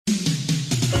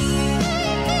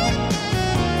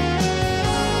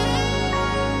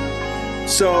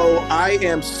So I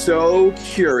am so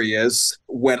curious.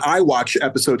 When I watched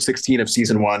episode 16 of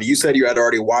season 1, you said you had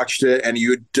already watched it and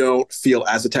you don't feel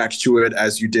as attached to it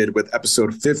as you did with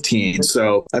episode 15.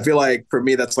 So I feel like for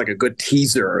me, that's like a good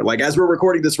teaser. Like as we're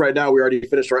recording this right now, we already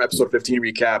finished our episode 15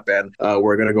 recap and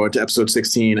we're going to go into episode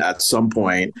 16 at some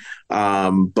point.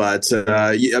 I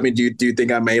mean, do you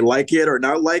think I may like it or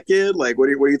not like it? Like, what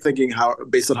are you thinking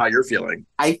based on how you're feeling?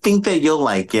 I think that you'll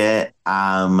like it.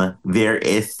 There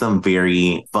is some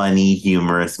very funny,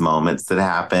 humorous moments that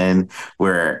happen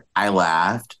where I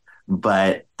laughed,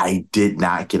 but I did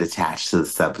not get attached to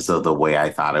this episode the way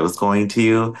I thought I was going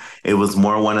to. It was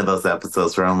more one of those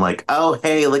episodes where I'm like, oh,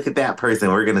 hey, look at that person.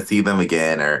 We're going to see them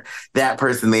again. Or that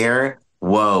person there.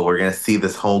 Whoa, we're going to see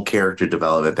this whole character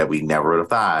development that we never would have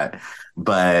thought.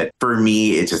 But for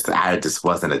me, I just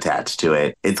wasn't attached to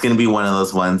it. It's going to be one of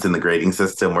those ones in the grading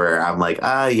system where I'm like,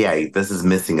 yeah, this is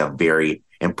missing a very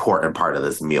important part of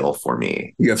this meal for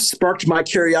me. You have sparked my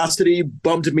curiosity,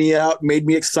 bummed me out, made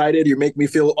me excited. You make me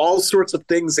feel all sorts of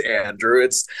things, Andrew.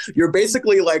 You're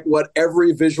basically like what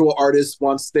every visual artist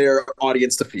wants their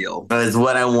audience to feel. That is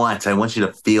what I want. I want you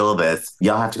to feel this.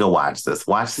 Y'all have to go watch this.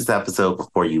 Watch this episode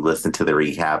before you listen to the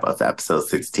recap of episode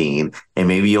 16, and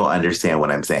maybe you'll understand what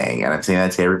I'm saying. And I'm saying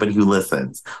that to everybody who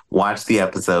listens. Watch the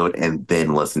episode and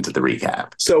then listen to the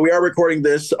recap. So we are recording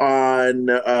this on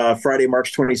Friday,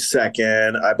 March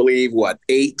 22nd. I believe,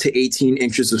 8 to 18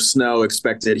 inches of snow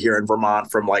expected here in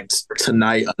Vermont from like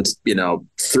tonight,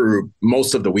 through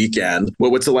most of the weekend.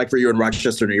 What's it like for you in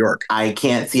Rochester, New York? I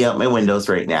can't see out my windows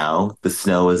right now. The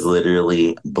snow is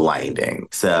literally blinding.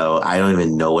 So I don't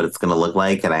even know what it's going to look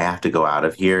like. And I have to go out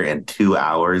of here in 2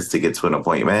 hours to get to an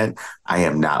appointment. I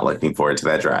am not looking forward to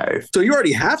that drive. So you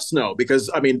already have snow because,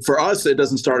 I mean, for us, it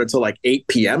doesn't start until like 8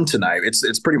 p.m. tonight.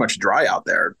 It's pretty much dry out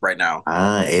there right now.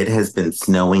 It has been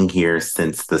snowing here since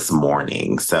this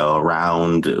morning. So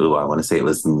around, I want to say it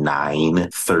was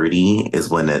 9:30 is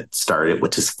when it started,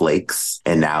 which is flakes.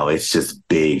 And now it's just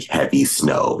big, heavy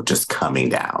snow just coming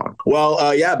down.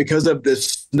 Well, yeah, because of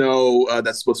this snow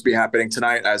that's supposed to be happening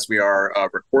tonight as we are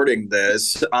recording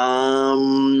this.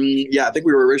 I think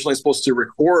we were originally supposed to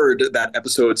record that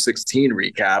episode 16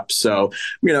 recap. So,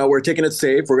 we're taking it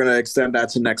safe. We're going to extend that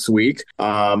to next week.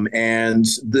 And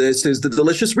this is the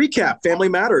delicious recap, Family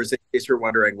Matters, in case you're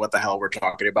wondering what the hell we're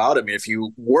talking about. I mean, if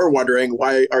you were wondering,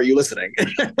 why are you listening?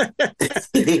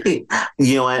 You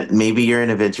know what? Maybe you're an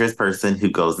adventurous person who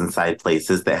goes inside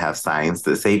places that have signs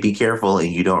that say be careful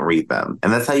and you don't read them.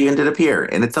 And that's how you ended up here.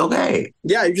 And it's okay.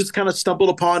 Yeah, you just kind of stumbled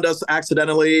upon us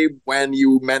accidentally when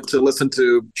you meant to listen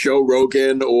to Joe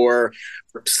Rogan or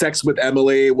Sex with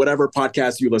Emily, whatever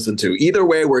podcast you listen to. Either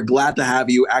way, we're glad to have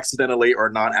you, accidentally or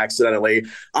not accidentally.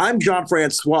 I'm Jon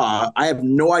Francois. I have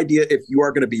no idea if you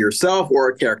are going to be yourself or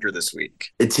a character this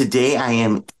week. Today, I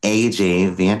am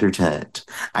Ajay Vandertunt.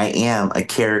 I am a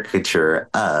caricature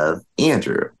of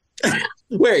Andrew.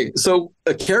 Wait, so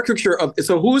a caricature of,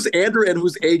 so who's Andrew and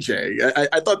who's AJ?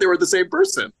 I thought they were the same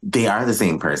person. They are the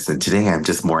same person. Today, I'm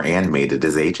just more animated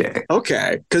as AJ.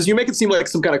 Okay, because you make it seem like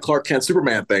some kind of Clark Kent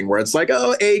Superman thing where it's like,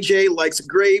 oh, AJ likes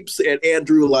grapes and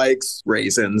Andrew likes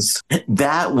raisins.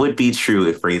 That would be true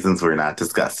if raisins were not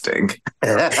disgusting.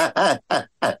 Andrew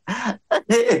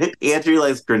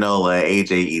likes granola,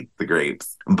 AJ eats the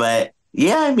grapes. But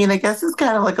yeah, I mean, I guess it's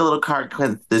kind of like a little Clark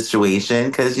Kent situation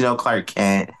because, Clark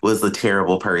Kent was a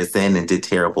terrible person and did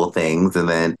terrible things and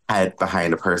then had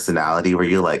behind a personality where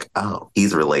you're like, oh,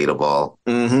 he's relatable.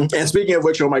 Mm-hmm. And speaking of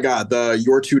which, oh my God, the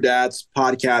Your Two Dads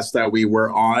podcast that we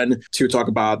were on to talk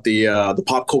about the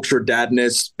pop culture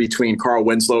dadness between Carl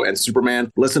Winslow and Superman.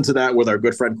 Listen to that with our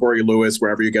good friend Corey Lewis,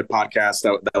 wherever you get podcasts.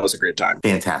 That was a great time.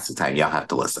 Fantastic time. Y'all have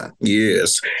to listen.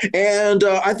 Yes. And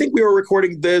I think we were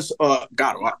recording this,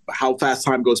 God, how fast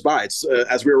time goes by. It's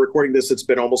as we were recording this, it's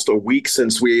been almost a week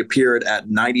since we appeared at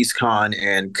 90s Con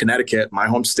in Connecticut, my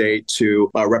home state, to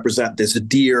represent this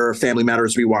dear Family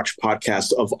Matters Rewatch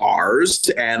podcast of ours.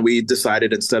 And we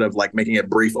decided, instead of like making a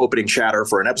brief opening chatter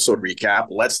for an episode recap,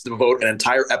 let's devote an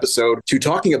entire episode to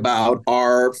talking about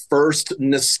our first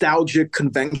nostalgic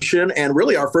convention and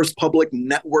really our first public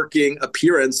networking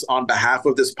appearance on behalf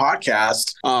of this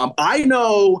podcast. I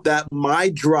know that my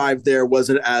drive there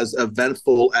wasn't as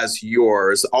eventful as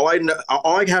yours. All I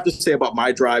have to say about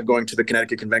my drive going to the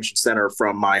Connecticut Convention Center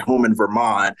from my home in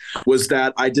Vermont was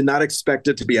that I did not expect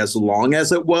it to be as long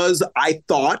as it was. I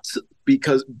thought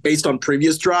because based on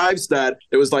previous drives that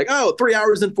it was like, oh, 3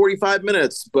 hours and 45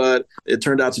 minutes. But it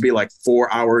turned out to be like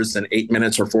 4 hours and 8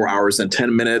 minutes or 4 hours and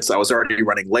 10 minutes. I was already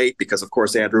running late because, of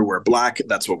course, Andrew, we're Black.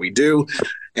 That's what we do.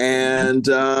 And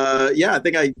I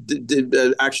think I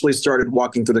actually started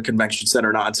walking through the convention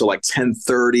center not until like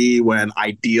 10:30, when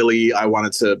ideally I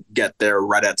wanted to get there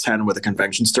right at 10 when the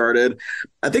convention started.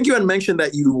 I think you had mentioned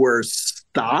that you were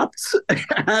stopped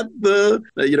at the,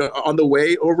 on the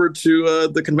way over to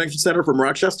the convention center from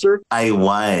Rochester. I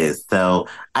was. So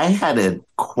I had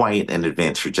quite an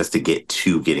adventure just to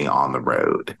getting on the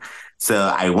road.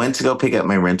 So I went to go pick up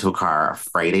my rental car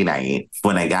Friday night.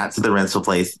 When I got to the rental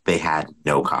place, they had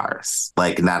no cars,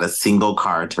 like not a single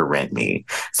car to rent me.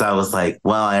 So I was like,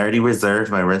 well, I already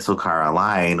reserved my rental car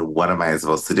online. What am I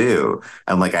supposed to do?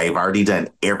 I'm like, I've already done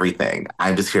everything.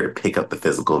 I'm just here to pick up the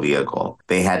physical vehicle.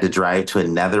 They had to drive to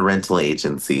another rental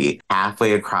agency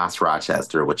halfway across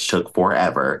Rochester, which took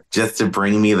forever, just to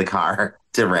bring me the car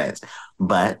to rent.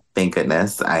 But thank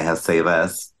goodness, I have to say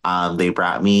this. They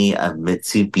brought me a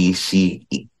Mitsubishi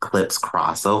Eclipse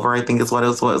crossover, I think is what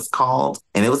it was called.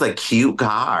 And it was a cute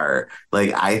car.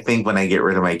 Like, I think when I get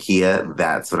rid of my Kia,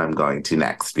 that's what I'm going to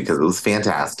next because it was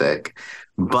fantastic.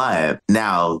 But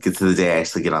now get to the day I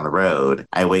actually get on the road.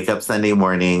 I wake up Saturday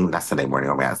morning.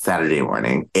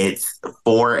 It's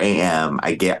 4 a.m.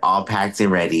 I get all packed and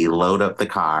ready, load up the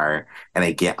car, and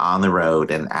I get on the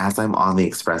road. And as I'm on the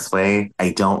expressway,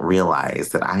 I don't realize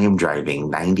that I am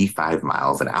driving 95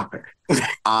 miles an hour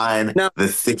on the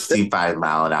 65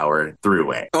 mile an hour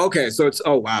throughway. Okay, so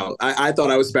oh, wow. I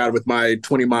thought I was bad with my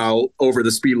 20 mile over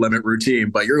the speed limit routine,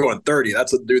 but you're going 30.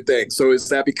 That's a new thing. So is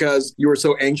that because you were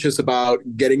so anxious about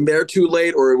getting there too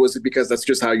late, or was it because that's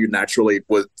just how you naturally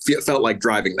felt like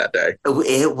driving that day?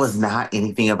 It was not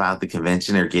anything about the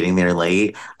convention or getting there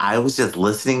late. I was just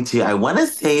listening to, I want to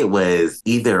say it was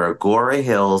either Agora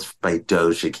Hills by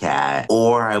Doja Cat,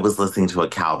 or I was listening to a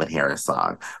Calvin Harris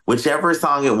song. Whichever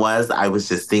song it was, I was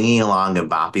just singing along and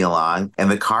bopping along,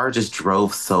 and the car just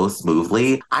drove so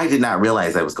smoothly. I did not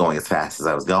realize I was going as fast as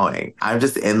I was going. I'm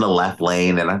just in the left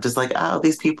lane, and I'm just like, oh,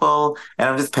 these people, and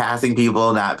I'm just passing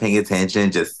people, not paying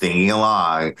attention, just singing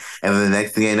along. And then the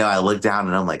next thing I know, I look down,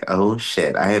 and I'm like, oh,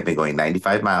 shit, I have been going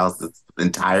 95 miles this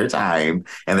entire time,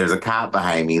 and there's a cop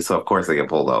behind me, so of course I get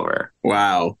pulled over.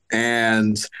 Wow.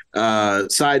 And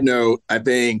side note, I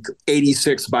think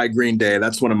 86 by Green Day,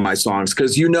 that's one of my songs,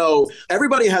 because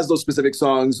everybody has those specific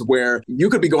songs where you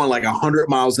could be going like 100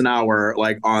 miles an hour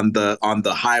like on the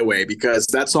highway, because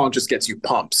that song just gets you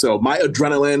pumped. So my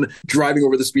adrenaline driving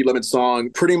over the speed limit song,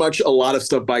 pretty much a lot of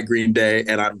stuff by Green Day,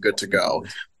 and I'm good to go.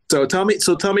 So tell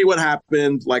me what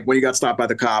happened, like when you got stopped by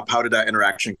the cop. How did that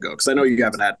interaction go? Because I know you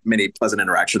haven't had many pleasant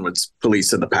interaction with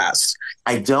police in the past.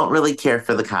 I don't really care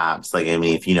for the cops. Like, I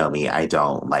mean, if you know me, I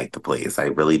don't like the police. I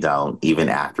really don't. Even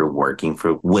after working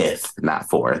not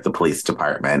for the police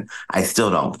department, I still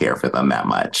don't care for them that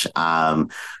much.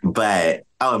 But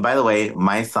oh, and by the way,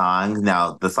 my song,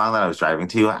 now the song that I was driving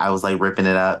to, I was like ripping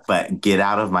it up, but Get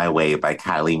Out of My Way by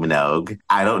Kylie Minogue.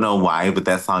 I don't know why, but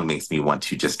that song makes me want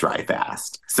to just drive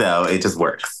fast. So it just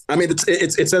works. I mean,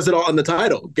 it says it all in the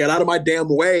title. Get out of my damn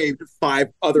way. 5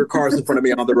 other cars in front of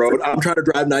me on the road. I'm trying to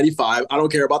drive 95. I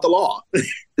don't care about the law.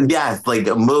 Yes, like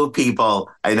move people.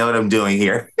 I know what I'm doing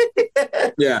here.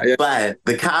 Yeah. But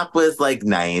the cop was like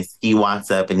nice. He walks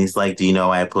up and he's like, do you know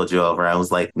why I pulled you over? I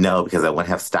was like, no, because I wouldn't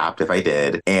have stopped if I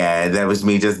did. And that was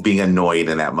me just being annoyed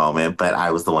in that moment. But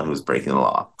I was the one who was breaking the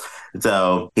law.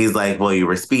 So he's like, well, you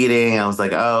were speeding. I was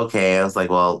like, oh, okay. I was like,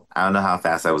 well, I don't know how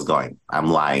fast I was going. I'm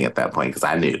lying at that point because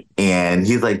I knew. And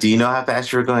he's like, do you know how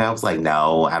fast you were going? I was like,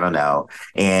 no, I don't know.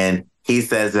 And he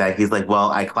says that he's like,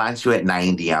 well, I clocked you at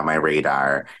 90 on my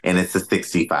radar and it's a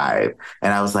 65.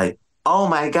 And I was like, oh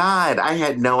my God, I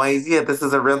had no idea this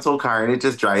is a rental car and it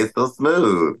just drives so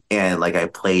smooth. And like I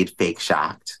played fake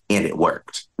shocked and it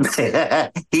worked.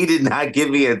 He did not give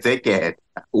me a ticket.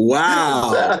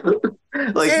 Wow.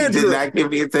 Like Andrew, he did not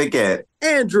give me a ticket.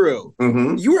 Andrew,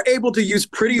 You were able to use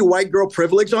pretty white girl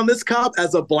privilege on this cop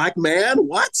as a Black man?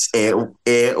 What?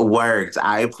 It worked.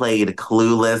 I played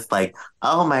clueless, like,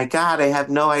 oh my God, I have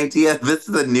no idea. This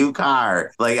is a new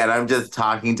car. Like, and I'm just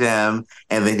talking to him.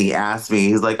 And then he asked me,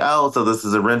 he's like, oh, so this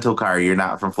is a rental car. You're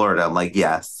not from Florida. I'm like,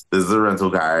 yes, this is a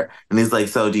rental car. And he's like,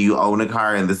 so do you own a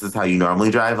car and this is how you normally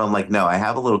drive? I'm like, no, I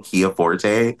have a little Kia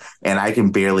Forte and I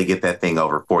can barely get that thing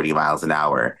over 40 miles an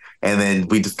hour. And then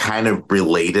we just kind of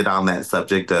related on that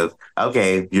subject of,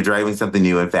 okay, you're driving something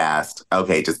new and fast.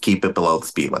 Okay, just keep it below the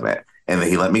speed limit. And then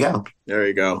he let me go. There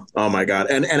you go. Oh my God.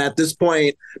 And at this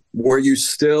point, were you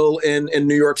still in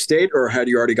New York State, or had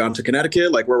you already gone to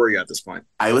Connecticut? Like, where were you at this point?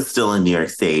 I was still in New York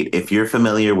State. If you're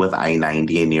familiar with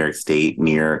I-90 in New York State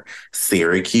near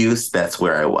Syracuse, that's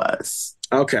where I was.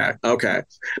 Okay. Okay.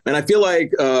 And I feel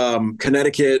like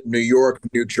Connecticut, New York,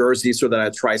 New Jersey, sort of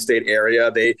that tri-state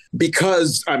area,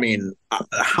 because I mean,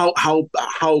 how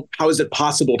is it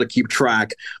possible to keep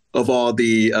track of all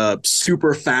the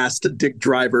super fast dick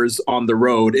drivers on the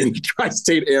road in the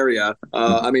tri-state area?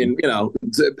 I mean,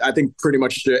 I think pretty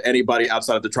much anybody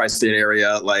outside of the tri-state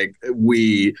area, like,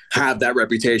 we have that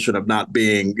reputation of not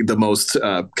being the most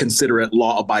considerate,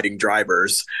 law-abiding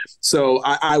drivers. So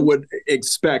I would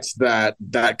expect that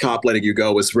cop letting you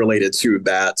go was related to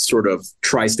that sort of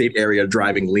tri-state area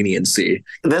driving leniency.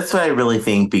 That's what I really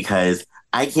think, because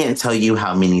I can't tell you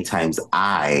how many times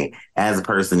I, as a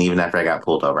person, even after I got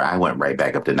pulled over, I went right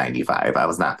back up to 95. I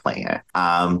was not playing.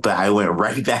 But I went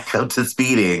right back up to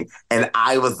speeding, and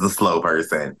I was the slow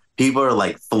person. People are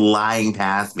like flying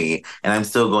past me, and I'm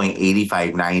still going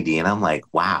 85, 90. And I'm like,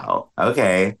 wow,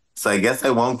 okay. So I guess I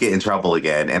won't get in trouble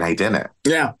again. And I didn't.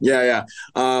 Yeah.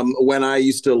 When I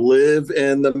used to live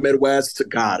in the Midwest,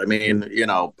 God, I mean,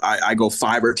 I go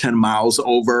 5 or 10 miles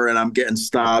over and I'm getting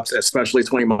stops, especially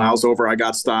 20 miles over. I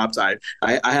got stopped. I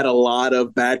had a lot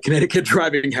of bad Connecticut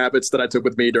driving habits that I took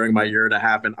with me during my year and a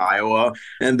half in Iowa.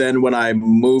 And then when I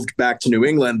moved back to New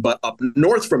England, but up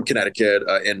north from Connecticut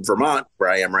in Vermont,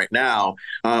 where I am right now,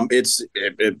 it's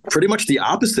pretty much the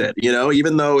opposite,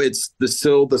 even though it's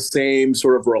still the same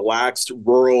sort of relaxed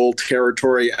rural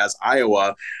territory as Iowa.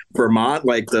 Vermont,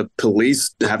 like, the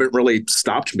police haven't really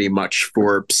stopped me much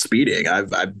for speeding.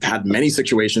 I've had many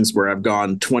situations where I've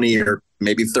gone 20 or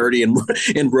maybe 30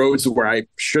 in roads where I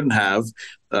shouldn't have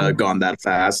gone that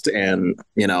fast. And,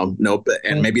 nope.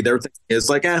 And maybe their thing is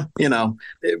like,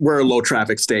 we're a low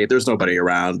traffic state. There's nobody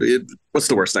around. What's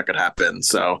the worst that could happen?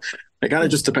 So it kind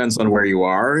of just depends on where you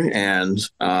are. And,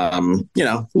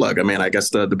 look, I mean, I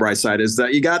guess the bright side is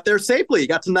that you got there safely. You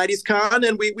got to 90s Con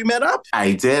and we met up.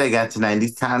 I did. I got to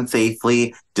 90s Con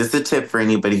safely. Just a tip for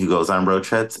anybody who goes on road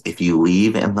trips: if you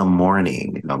leave in the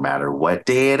morning, no matter what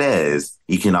day it is,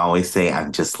 you can always say,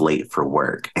 I'm just late for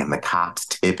work. And the cops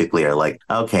typically are like,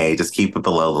 okay, just keep it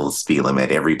below the speed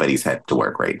limit. Everybody's headed to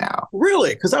work right now.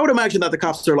 Really? Because I would imagine that the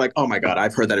cops are like, oh my God,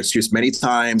 I've heard that excuse many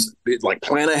times. Like,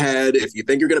 plan ahead. If you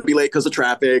think you're going to be late because of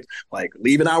traffic, like,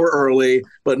 leave an hour early.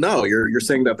 But no, you're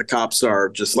saying that the cops are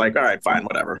just like, all right, fine,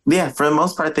 whatever. Yeah, for the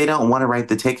most part, they don't want to write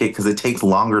the ticket because it takes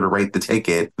longer to write the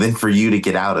ticket than for you to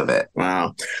get out of it.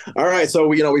 Wow. All right. So,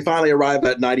 we finally arrived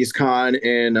at 90s Con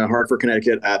in Hartford,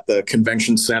 Connecticut at the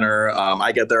convention center.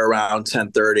 I get there around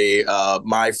 10:30.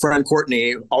 My friend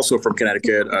Courtney, also from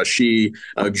Connecticut, she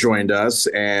joined us,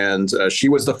 and she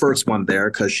was the first one there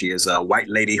because she is a white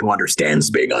lady who understands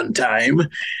being on time.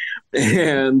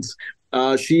 And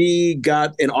she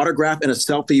got an autograph and a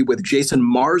selfie with Jason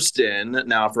Marsden.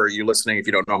 Now, for you listening, if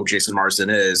you don't know who Jason Marsden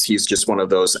is, he's just one of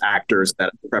those actors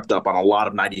that crept up on a lot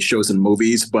of 90s shows and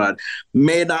movies, but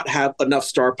may not have enough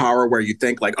star power where you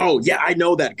think like, oh, yeah, I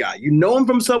know that guy. You know him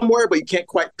from somewhere, but you can't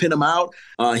quite pin him out.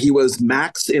 He was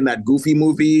Max in that Goofy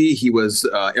movie. He was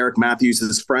Eric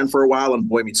Matthews' friend for a while in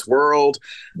Boy Meets World.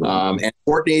 And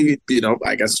Courtney,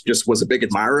 I guess just was a big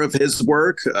admirer of his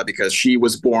work because she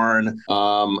was born,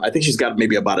 I think she's got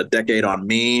maybe about a decade on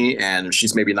me, and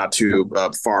she's maybe not too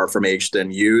far from age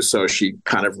than you. So she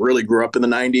kind of really grew up in the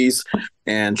 90s,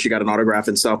 and she got an autograph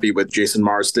and selfie with Jason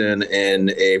Marsden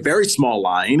in a very small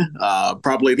line,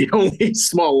 probably the only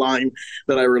small line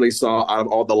that I really saw out of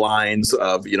all the lines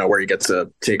of, where you get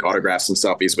to take autographs and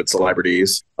selfies with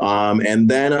celebrities. And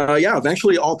then,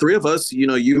 eventually all three of us, you,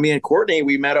 me, and Courtney,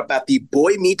 we met up at the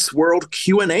Boy Meets World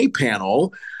Q&A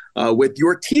panel with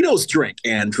your Tito's drink,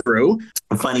 Andrew.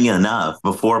 Funny enough,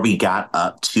 before we got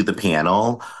up to the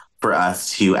panel for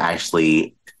us to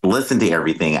actually listen to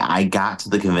everything, I got to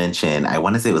the convention, I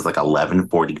want to say it was like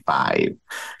 11:45.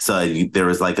 So there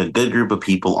was like a good group of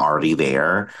people already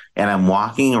there. And I'm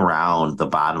walking around the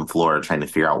bottom floor trying to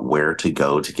figure out where to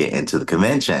go to get into the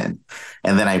convention.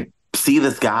 And then I see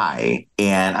this guy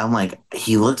and I'm like,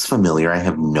 he looks familiar. I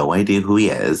have no idea who he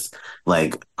is.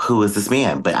 Like, who is this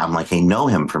man? But I'm like, I know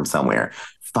him from somewhere.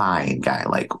 Fine guy,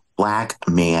 like black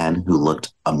man who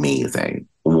looked amazing.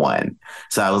 one.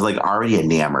 So I was like already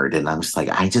enamored. And I'm just like,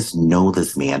 I just know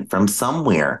this man from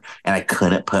somewhere. And I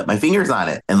couldn't put my fingers on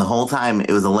it. And the whole time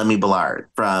it was a Lemmy Ballard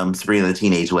from Sabrina the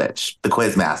Teenage Witch, the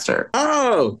quiz master.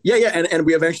 Oh, yeah, yeah. And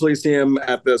we eventually see him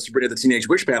at the Sabrina the Teenage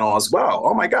Witch panel as well.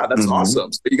 Oh my God, that's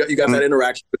awesome. So you got that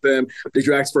interaction with him. Did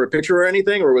you ask for a picture or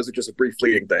anything, or was it just a brief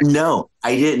fleeting thing? No,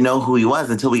 I didn't know who he was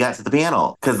until we got to the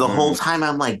panel. Because the whole time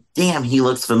I'm like, damn, he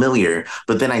looks familiar.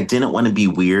 But then I didn't want to be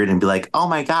weird and be like, oh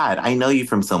my God, I know you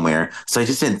from somewhere. So I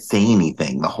just didn't say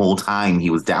anything the whole time he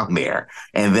was down there.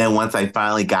 And then once I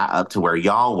finally got up to where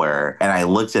y'all were and I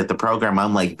looked at the program,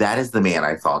 I'm like, that is the man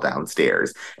I saw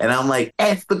downstairs. And I'm like,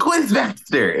 it's the quiz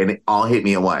master. And it all hit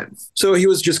me at once. So he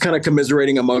was just kind of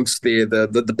commiserating amongst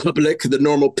the public, the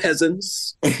normal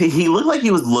peasants. He looked like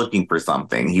he was looking for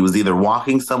something. He was either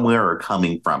walking somewhere or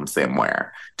coming from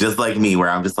somewhere. Just like me, where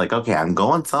I'm just like, okay, I'm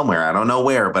going somewhere. I don't know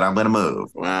where, but I'm going to move.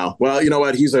 Wow. Well, you know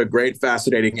what? He's a great,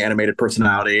 fascinating animated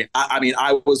personality. I mean,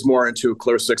 I was more into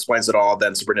Clarissa Explains It All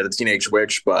than Sabrina the Teenage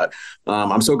Witch, but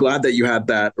I'm so glad that you had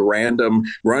that random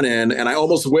run-in. And I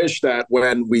almost wish that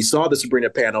when we saw the Sabrina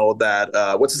panel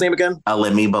that, what's his name again?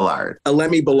 Lemmy Ballard.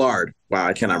 Lemmy Ballard. Wow,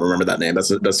 I cannot remember that name.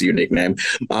 That's a unique name.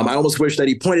 I almost wish that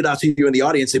he pointed out to you in the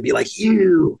audience and be like,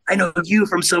 you, I know you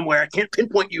from somewhere. I can't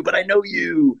pinpoint you, but I know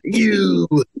you.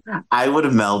 I would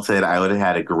have melted. I would have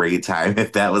had a great time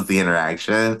if that was the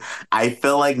interaction. I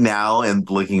feel like now, and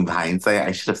looking hindsight,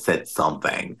 I should have said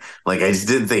something. Like, I just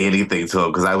didn't say anything to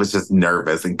him because I was just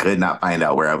nervous and could not find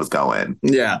out where I was going.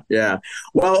 Yeah, yeah.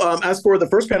 Well, as for the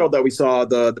first panel that we saw,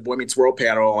 the Boy Meets World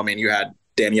panel, I mean, you had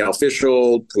Danielle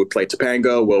Fishel, who played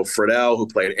Topanga, Will Friedle, who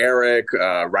played Eric,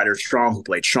 Ryder Strong, who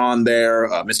played Sean there,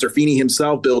 Mr. Feeney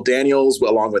himself, Bill Daniels,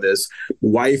 along with his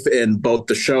wife in both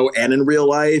the show and in real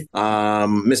life,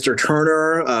 Mr.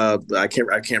 Turner, I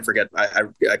can't forget,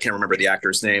 I can't remember the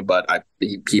actor's name, but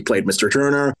he played Mr.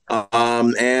 Turner,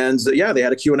 and yeah, they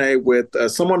had a Q&A with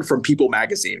someone from People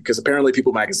Magazine, because apparently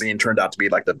People Magazine turned out to be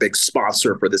like the big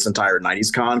sponsor for this entire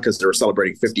 90s con, because they were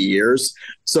celebrating 50 years.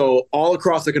 So all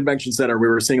across the convention center, we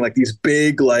were seeing like these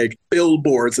big like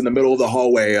billboards in the middle of the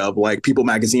hallway of like People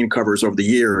Magazine covers over the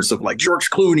years of like George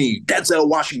Clooney, Denzel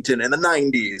Washington in the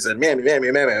 90s,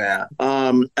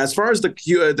 and as far as the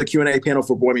Q&A panel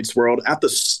for Boy Meets World, at the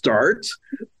start,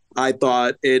 I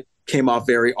thought it came off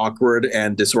very awkward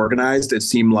and disorganized. It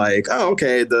seemed like, oh,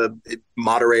 okay, the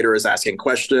moderator is asking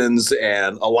questions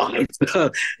and a lot of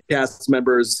the cast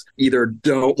members either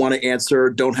don't want to answer,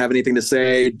 don't have anything to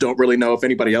say, don't really know if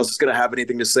anybody else is going to have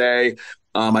anything to say.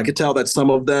 I could tell that some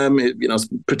of them,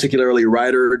 particularly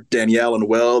Ryder, Danielle, and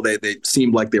Will, they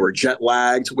seemed like they were jet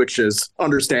lagged, which is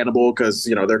understandable because,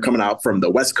 they're coming out from the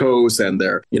West Coast and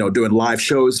they're, doing live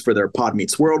shows for their Pod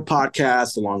Meets World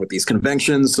podcast along with these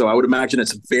conventions. So I would imagine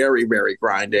it's very, very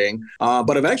grinding.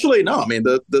 But eventually, no, I mean,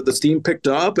 the steam picked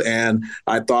up and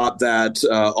I thought that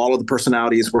all of the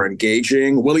personalities were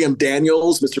engaging. William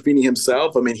Daniels, Mr. Feeney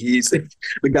himself, I mean,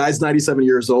 the guy's 97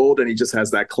 years old and he just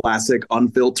has that classic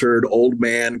unfiltered old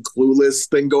man clueless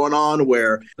thing going on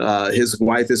where his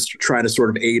wife is trying to sort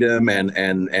of aid him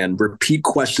and repeat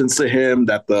questions to him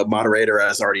that the moderator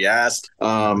has already asked.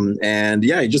 And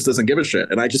yeah, he just doesn't give a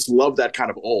shit. And I just love that kind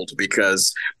of old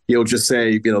because he'll just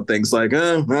say, things like,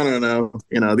 I don't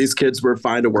know, these kids were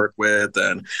fine to work with.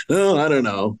 And, I don't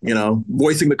know,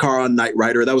 voicing the car on Knight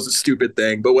Rider, that was a stupid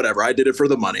thing, but whatever. I did it for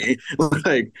the money.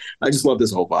 Like, I just love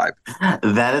this whole vibe.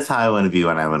 That is how I want to be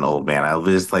when I'm an old man. I'll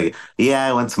be just like, yeah,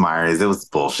 I went to Mars. It was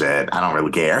bullshit. I don't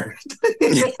really care.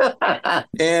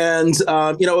 And,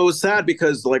 it was sad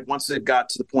because like once it got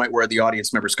to the point where the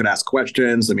audience members could ask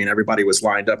questions, I mean, everybody was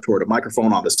lined up toward a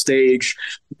microphone on the stage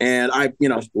and I,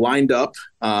 lined up.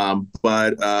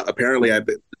 But apparently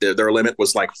their limit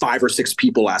was like 5 or 6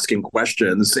 people asking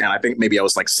questions. And I think maybe I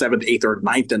was like 7th, 8th, or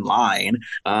 9th in line.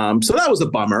 So that was a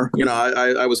bummer.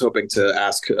 I was hoping to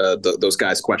ask those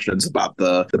guys questions about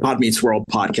the Pod Meets World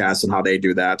podcast and how they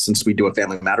do that since we do a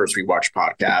Family Matters Rewatch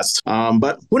podcast.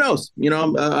 But who knows?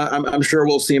 I'm sure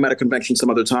we'll see him at a convention some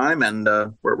other time. And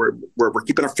we're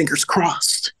keeping our fingers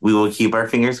crossed. We will keep our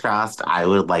fingers crossed. I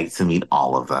would like to meet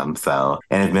all of them. So,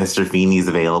 and if Mr. Feeney's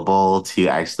available to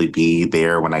actually be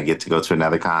there when I get to go to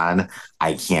another con,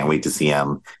 I can't wait to see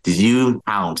him. Did you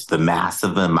count the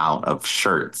massive amount of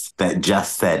shirts that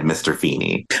just said Mr.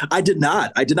 Feeney? I did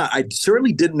not. I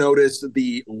certainly did notice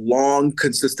the long,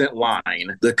 consistent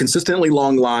line, the consistently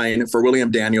long line for William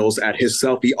Daniels at his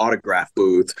selfie autograph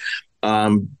booth.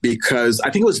 Because I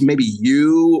think it was maybe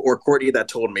you or Courtney that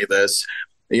told me this.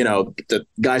 the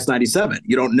guy's 97.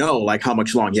 You don't know like how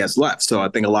much long he has left. So I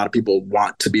think a lot of people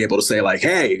want to be able to say like,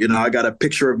 hey, I got a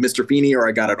picture of Mr. Feeney, or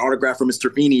I got an autograph from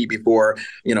Mr. Feeney before,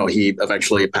 he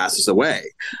eventually passes away.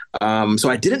 So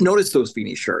I didn't notice those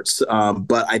Feeney shirts.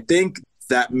 But I think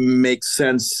that makes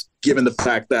sense given the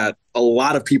fact that a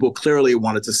lot of people clearly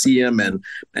wanted to see him and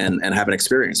have an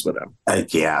experience with him.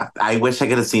 Yeah, I wish I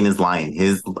could have seen his line.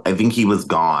 I think he was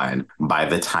gone by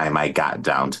the time I got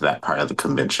down to that part of the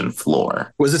convention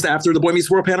floor. Was this after the Boy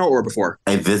Meets World panel or before?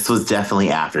 This was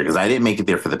definitely after, because I didn't make it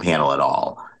there for the panel at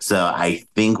all. So I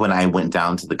think when I went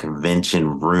down to the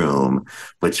convention room,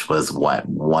 which was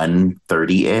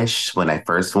 1:30-ish when I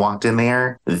first walked in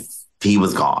there, he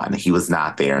was gone. He was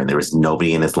not there, and there was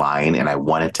nobody in his line, and I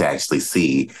wanted to actually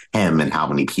see him and how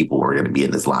many people were going to be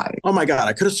in his line. Oh my God,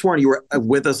 I could have sworn you were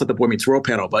with us at the Boy Meets World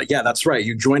panel, but yeah, that's right.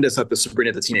 You joined us at the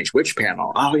Sabrina the Teenage Witch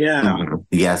panel. Oh yeah. Mm-hmm.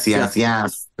 Yes.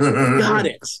 Got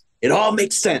it. It all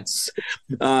makes sense.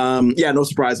 No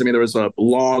surprise. I mean, there was a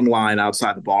long line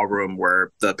outside the ballroom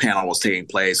where the panel was taking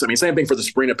place. I mean, same thing for the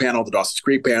Sabrina panel, the Dawson's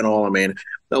Creek panel. I mean,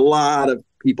 a lot of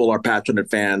people are passionate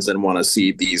fans and want to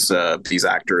see these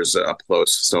actors up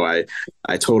close. So I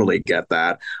totally get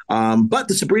that. But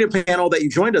the Sabrina panel that you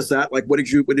joined us at, like, what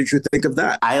did you think of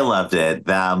that? I loved it.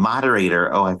 The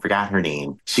moderator, I forgot her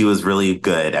name. She was really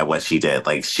good at what she did.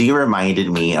 Like, she reminded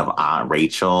me of Aunt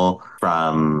Rachel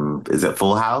from, is it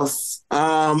Full House?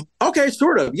 Okay,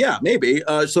 sort of. Yeah, maybe.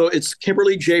 So it's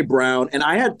Kimberly J. Brown. And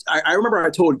I remember I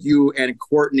told you and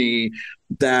Courtney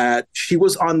that she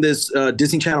was on this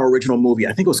Disney Channel original movie.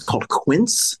 I think it was called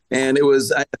Quince. And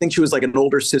I think she was like an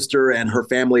older sister, and her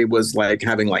family was like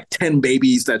having like 10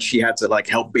 babies that she had to like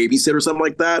help babysit or something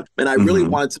like that. And I really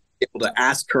wanted to be able to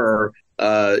ask her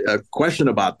a question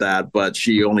about that, but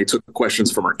she only took questions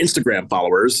from her Instagram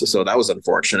followers, so that was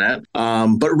unfortunate.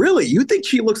 But really, you think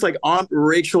she looks like Aunt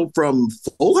Rachel from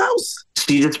Full House?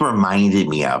 She just reminded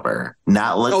me of her.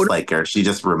 Not looks like her. She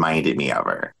just reminded me of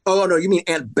her. Oh, no, you mean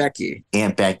Aunt Becky.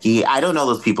 Aunt Becky. I don't know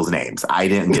those people's names. I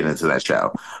didn't get into that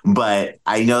show. But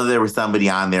I know there was somebody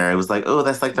on there. It was like, oh,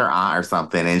 that's like their aunt or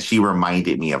something. And she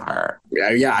reminded me of her.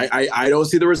 Yeah, I don't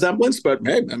see the resemblance, but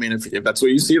hey, I mean, if that's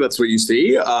what you see, that's what you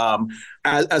see.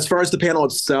 As far as the panel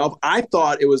itself, I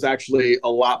thought it was actually a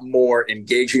lot more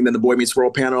engaging than the Boy Meets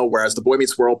World panel, whereas the Boy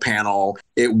Meets World panel,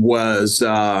 it was,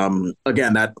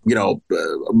 again, that,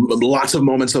 lots of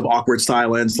moments of awkward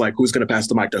silence, like who's going to pass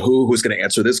the mic to who's going to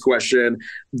answer this question.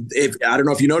 I don't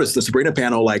know if you noticed the Sabrina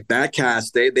panel, like that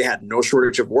cast, they had no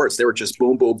shortage of words. They were just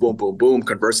boom, boom, boom, boom, boom,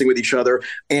 conversing with each other,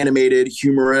 animated,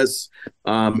 humorous,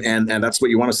 and that's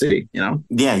what you want to see,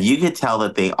 Yeah, you could tell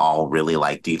that they all really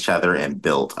liked each other and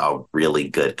built a really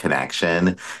good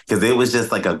connection, because it was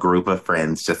just like a group of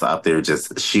friends just up there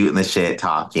just shooting the shit,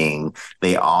 talking.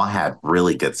 They all had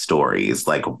really good stories,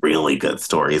 like really good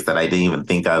stories that I didn't even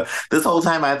think of. This whole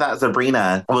time I thought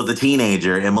Sabrina was a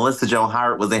teenager and Melissa Joan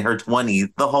Hart was in her 20s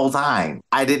the whole time.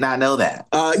 I did not know that.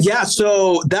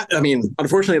 So that, I mean,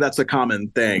 unfortunately, that's a common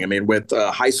thing. I mean, with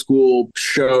high school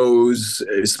shows,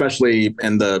 especially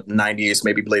in the 90s,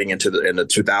 maybe bleeding into the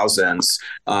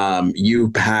 2000s,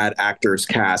 you've had actors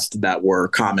cast that were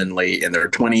commonly in their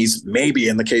 20s, maybe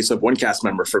in the case of one cast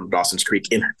member from Dawson's Creek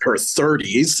in her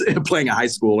 30s playing a high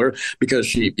schooler because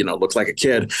she, looks like a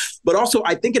kid. But also,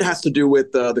 I think it has to do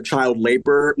with the child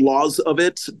labor laws of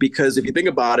it, because if you think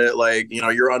about it, like,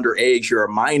 you're underage, you're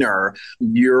a minor,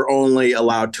 you're only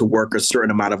allowed to work a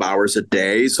certain amount of hours a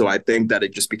day. So I think that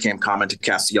it just became common to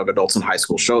cast young adults in high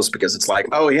school shows because it's like,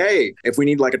 oh, hey, if we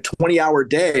need like a 20-hour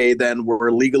day, then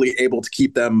we're legally able to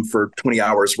keep them for 20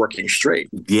 hours working straight.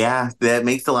 Yeah, that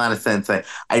makes a lot of sense.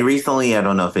 I recently, I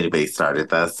don't know if anybody started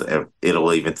this, if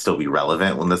it'll even still be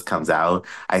relevant when this comes out.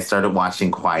 I started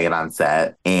watching Quiet on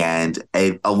Set, and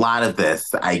a lot of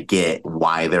this, I get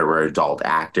why there were adult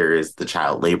actors, the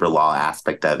child labor law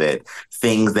aspect of it,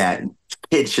 things that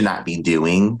kids should not be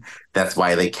doing. That's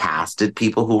why they casted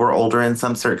people who were older in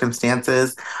some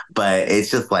circumstances. But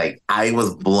it's just like, I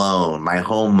was blown. My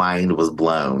whole mind was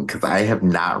blown because I have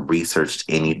not researched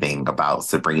anything about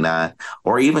Sabrina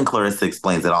or even Clarissa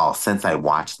Explains It All since I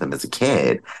watched them as a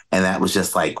kid. And that was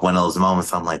just like one of those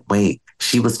moments I'm like, wait,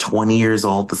 she was 20 years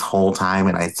old this whole time,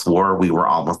 and I swore we were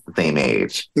almost the same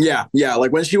age. Yeah.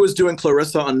 Like when she was doing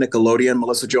Clarissa on Nickelodeon,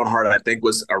 Melissa Joan Hart, I think,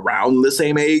 was around the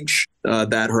same age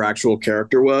that her actual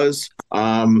character was.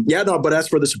 But as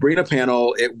for the Sabrina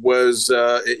panel, it was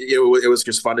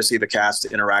just fun to see the cast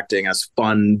interacting as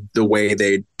fun the way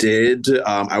they did.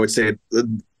 I would say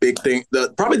big thing,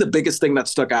 probably the biggest thing that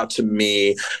stuck out to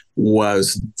me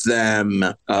was them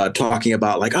talking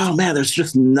about like, oh man, there's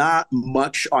just not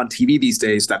much on TV these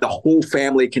days that the whole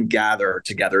family can gather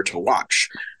together to watch.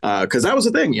 Because that was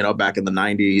the thing, back in the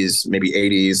 90s, maybe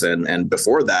 80s, and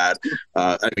before that.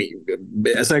 I mean,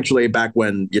 essentially back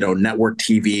when, network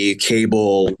TV,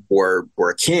 cable were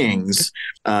kings,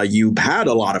 you had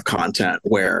a lot of content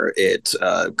where it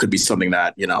could be something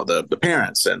that, the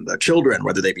parents and the children,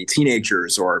 whether they be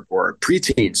teenagers or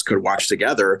preteens, could watch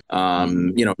together,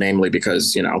 namely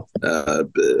because,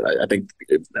 I think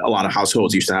a lot of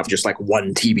households used to have just like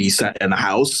one TV set in the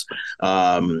house.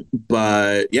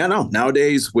 But yeah, no,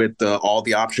 nowadays with all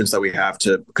the options that we have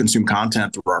to consume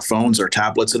content through our phones or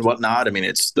tablets and whatnot, I mean,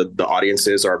 it's the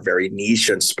audiences are very niche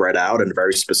and spread out and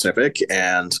very specific.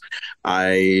 And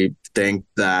I think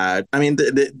that, I mean,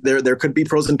 there could be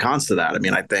pros and cons to that. I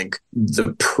mean, I think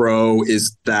the pro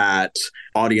is that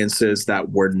audiences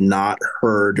that were not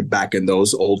heard back in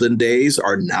those olden days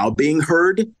are now being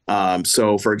heard.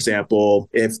 So, for example,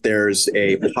 if there's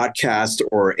a podcast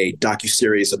or a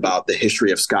docuseries about the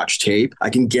history of Scotch tape, I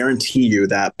can guarantee you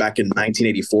that back in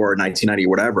 1984 or 1990,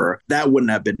 whatever, that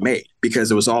wouldn't have been made, because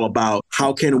it was all about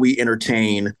how can we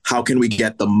entertain, how can we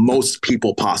get the most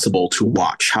people possible to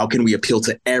watch, how can we appeal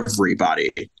to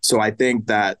everybody. So I think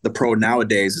that the pro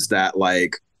nowadays is that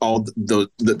like all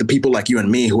the people like you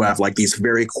and me who have like these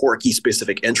very quirky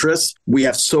specific interests, we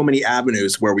have so many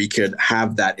avenues where we could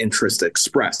have that interest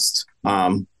expressed.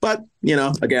 But,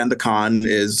 again, the con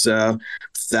is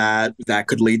that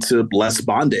could lead to less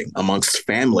bonding amongst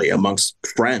family, amongst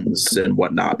friends and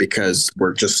whatnot, because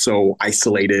we're just so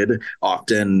isolated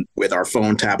often with our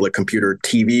phone, tablet, computer,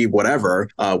 TV, whatever,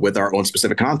 with our own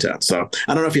specific content. So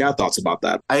I don't know if you have thoughts about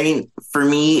that. I mean, for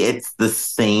me, it's the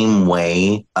same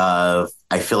way of,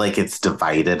 I feel like it's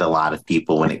divided a lot of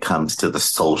people when it comes to the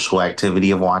social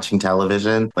activity of watching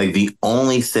television. Like the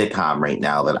only sitcom right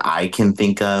now that I can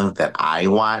think of that I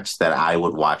watch, that I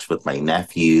would watch with my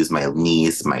nephews, my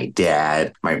niece, my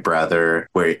dad, my brother,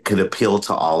 where it could appeal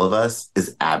to all of us,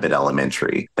 is Abbott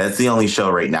Elementary. That's the only show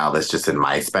right now that's just in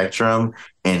my spectrum.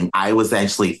 And I was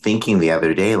actually thinking the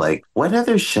other day, like, what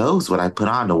other shows would I put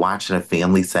on to watch in a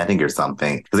family setting or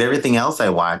something? Because everything else I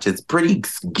watch, it's pretty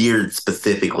geared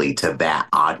specifically to that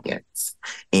audience.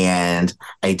 And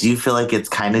I do feel like it's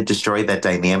kind of destroyed that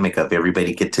dynamic of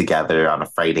everybody get together on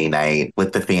a Friday night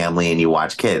with the family and you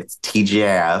watch kids.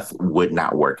 TGIF would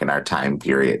not work in our time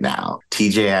period now.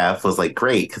 TGIF was like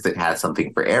great because it has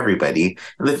something for everybody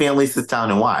and the family sits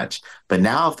down and watch. But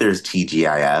now if there's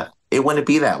TGIF, it wouldn't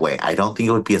be that way. I don't think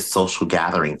it would be a social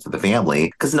gathering for the family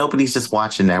because nobody's just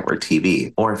watching network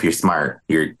TV. Or if you're smart,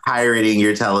 you're pirating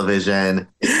your television.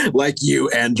 Like you,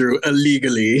 Andrew,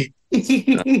 illegally.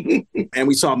 And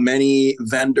we saw many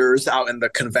vendors out in the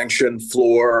convention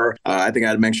floor. I think I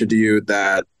had mentioned to you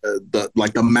that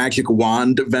the magic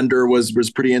wand vendor was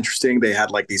pretty interesting. They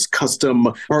had like these custom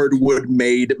hardwood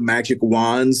made magic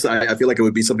wands. I feel like it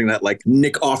would be something that like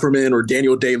Nick Offerman or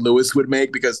Daniel Day-Lewis would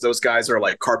make because those guys are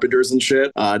like carpenters and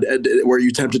shit. Were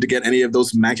you tempted to get any of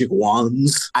those magic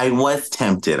wands? I was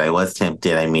tempted.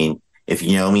 I mean, if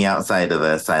you know me outside of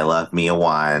this, I love me a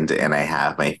wand, and I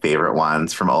have my favorite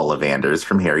wands from Ollivanders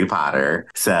from Harry Potter.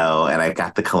 So, and I've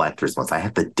got the collector's ones. I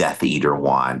have the Death Eater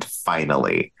wand,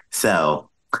 finally. So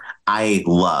I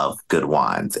love good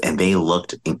wands, and they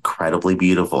looked incredibly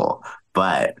beautiful.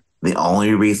 But the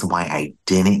only reason why I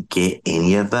didn't get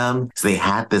any of them is they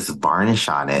had this varnish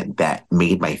on it that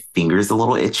made my fingers a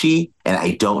little itchy. And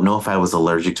I don't know if I was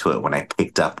allergic to it when I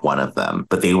picked up one of them,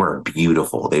 but they were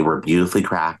beautiful. They were beautifully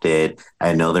crafted.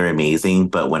 I know they're amazing,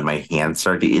 but when my hands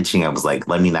started itching, I was like,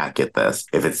 let me not get this.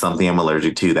 If it's something I'm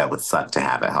allergic to, that would suck to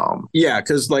have at home. Yeah,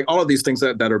 because like all of these things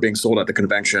that are being sold at the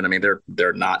convention, I mean,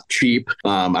 they're not cheap.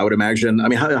 I would imagine. I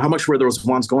mean, how much were those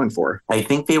wands going for? I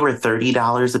think they were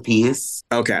 $30 a piece.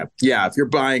 Okay. Yeah. If you're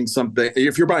buying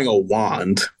a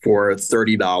wand for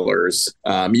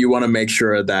 $30, you want to make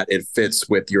sure that it fits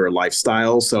with your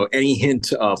lifestyle. So any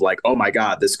hint of like, oh my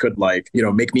God, this could like,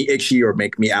 make me itchy or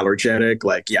make me allergenic.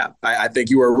 Like, yeah, I think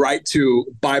you were right to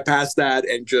bypass that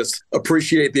and just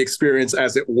appreciate the experience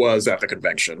as it was at the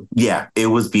convention. Yeah, it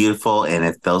was beautiful. And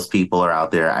if those people are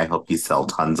out there, I hope you sell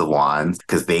tons of wands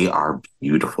because they are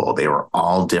beautiful. They were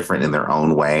all different in their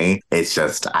own way. It's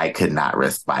just, I could not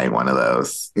risk buying one of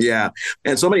those. Yeah.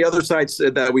 And so many other sites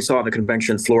that we saw on the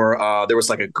convention floor. There was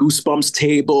like a Goosebumps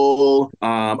table.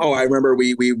 I remember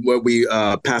we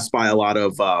passed by a lot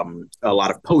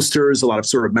of posters, a lot of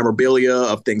sort of memorabilia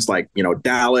of things like,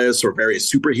 Dallas or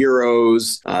various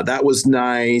superheroes. That was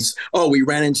nice. Oh, we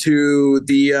ran into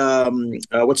the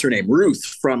what's her name? Ruth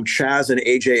from Chaz and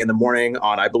Ajay in the Morning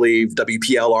on, I believe,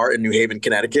 WPLR in New Haven,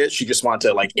 Connecticut. She just wanted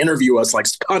to like interview us like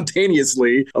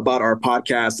spontaneously about our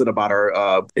podcast and about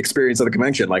our experience at the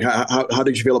convention. Like, how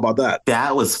did you feel about that?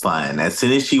 That was fun. As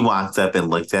soon as she walked up and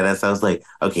looked at us, I was like,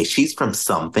 okay, she's from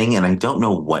something, and I don't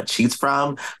know what she's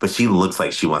from, but she looks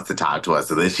like she wants to talk to us.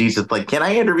 So then she's just like, can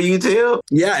I interview you too?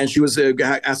 Yeah, and she was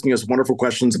asking us wonderful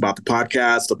questions about the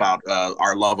podcast, about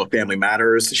our love of Family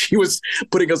Matters. She was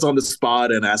putting us on the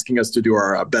spot and asking us to do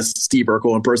our best Steve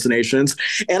Urkel impersonations.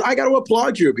 And I got to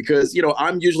applaud you because,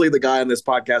 I'm usually the guy on this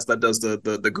podcast that does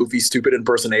the goofy, stupid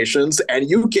impersonations. And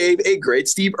you gave a great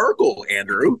Steve Urkel,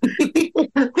 Andrew.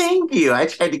 Thank you. I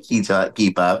tried to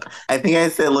keep up. I think I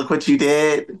said, look what you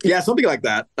did. Yeah, something like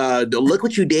that. Look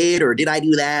what you did, or did I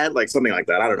do that? Like something like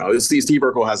that. I don't know. Steve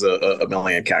Urkel has a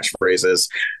million catchphrases.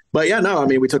 But yeah, no, I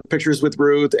mean, we took pictures with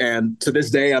Ruth, and to this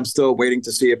day, I'm still waiting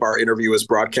to see if our interview is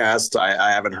broadcast.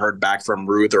 I haven't heard back from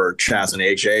Ruth or Chaz and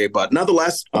AJ, but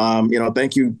nonetheless,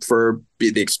 thank you for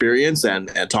the experience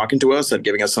and talking to us and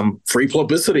giving us some free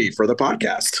publicity for the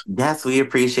podcast. Yes, we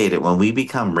appreciate it. When we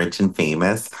become rich and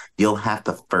famous, you'll have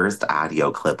the first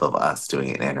audio clip of us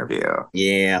doing an interview.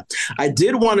 Yeah, I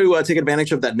did want to take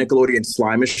advantage of that Nickelodeon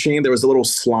slime machine. There was a little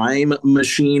slime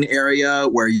machine area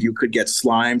where you could get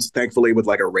slimed, thankfully with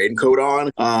like a raincoat on.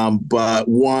 But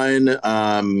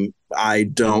I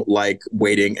don't like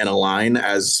waiting in a line,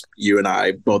 as you and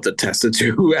I both attested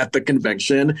to at the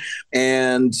convention.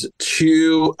 And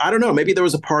two, I don't know, maybe there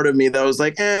was a part of me that was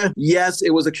like, yes, it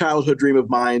was a childhood dream of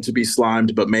mine to be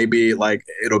slimed, but maybe like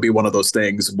it'll be one of those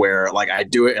things where like I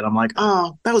do it and I'm like,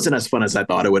 oh, that wasn't as fun as I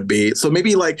thought it would be. So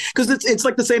maybe like, because it's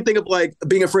like the same thing of like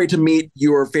being afraid to meet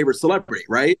your favorite celebrity,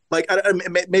 right? Like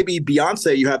maybe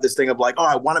Beyonce, you have this thing of like, oh,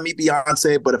 I want to meet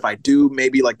Beyonce, but if I do,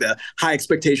 maybe like the high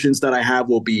expectations that I have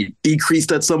will be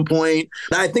decreased at some point.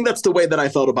 And I think that's the way that I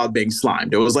felt about being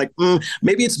slimed. It was like,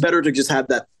 maybe it's better to just have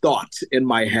that thought in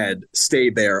my head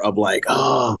stay there of like,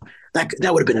 oh, that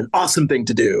would have been an awesome thing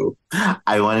to do.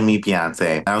 I want to meet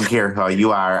Beyonce. I don't care how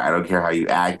you are. I don't care how you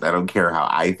act. I don't care how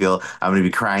I feel. I'm going to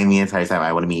be crying the entire time.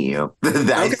 I want to meet you. Put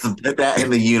that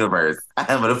in the universe.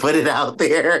 I'm going to put it out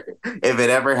there. If it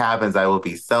ever happens, I will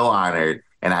be so honored.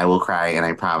 And I will cry, and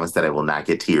I promise that I will not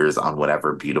get tears on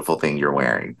whatever beautiful thing you're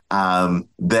wearing.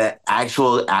 The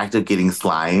actual act of getting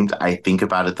slimed, I think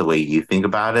about it the way you think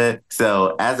about it.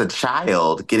 So as a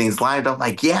child, getting slimed, I'm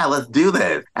like, yeah, let's do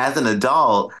this. As an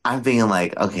adult, I'm thinking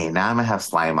like, okay, now I'm going to have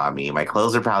slime on me. My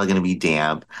clothes are probably going to be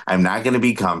damp. I'm not going to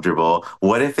be comfortable.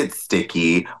 What if it's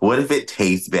sticky? What if it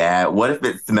tastes bad? What if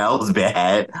it smells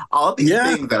bad? All these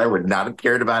things that I would not have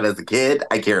cared about as a kid,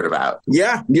 I cared about.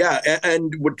 Yeah.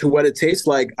 And to what it tastes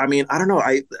like, I mean, I don't know.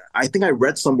 I think I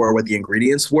read somewhere what the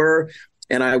ingredients were.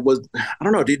 And I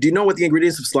don't know. Do you know what the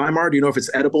ingredients of slime are? Do you know if it's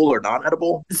edible or not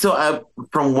edible? So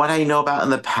from what I know about in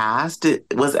the past, it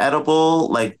was edible.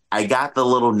 Like I got the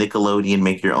little Nickelodeon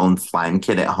make your own slime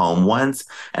kit at home once.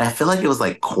 And I feel like it was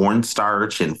like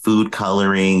cornstarch and food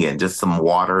coloring and just some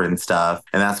water and stuff.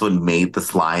 And that's what made the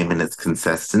slime in its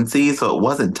consistency. So it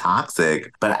wasn't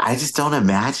toxic, but I just don't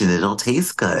imagine it'll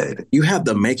taste good. You had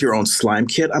the make your own slime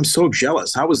kit. I'm so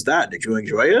jealous. How was that? Did you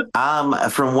enjoy it?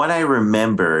 From what I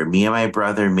remember, me and my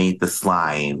brother made the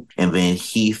slime and then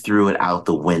he threw it out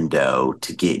the window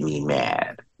to get me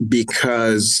mad.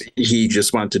 Because he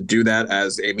just wanted to do that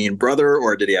as a mean brother,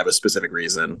 or did he have a specific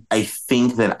reason? I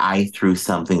think that I threw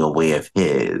something away of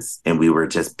his and we were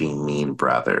just being mean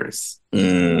brothers.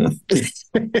 I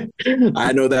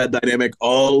know that dynamic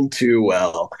all too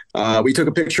well. We took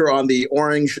a picture on the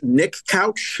orange Nick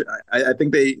couch. I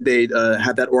think they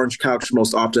had that orange couch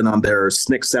most often on their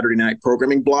SNCC Saturday night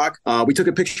programming block. We took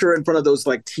a picture in front of those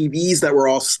like TVs that were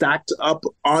all stacked up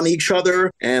on each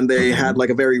other, and they had like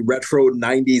a very retro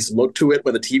 90s look to it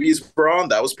when the TVs were on.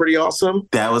 That was pretty awesome.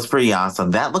 That was pretty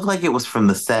awesome. That looked like it was from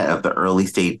the set of the early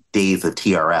days of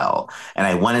TRL. And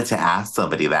I wanted to ask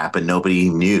somebody that, but nobody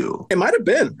knew. It might have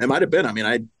been. I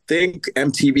mean, think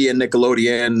MTV and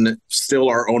Nickelodeon still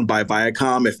are owned by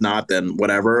Viacom. If not, then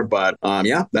whatever. But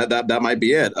yeah, that might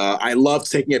be it. I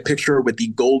loved taking a picture with the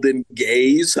Golden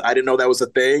Gays. I didn't know that was a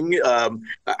thing.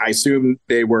 I assume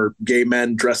they were gay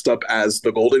men dressed up as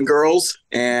the Golden Girls,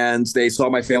 and they saw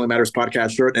my Family Matters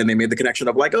podcast shirt, and they made the connection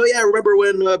of like, oh yeah, remember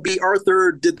when B.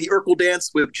 Arthur did the Urkel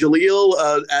dance with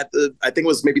Jaleel at the, I think it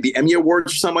was maybe the Emmy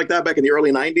Awards or something like that back in the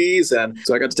early 90s. And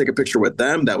so I got to take a picture with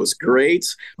them. That was great.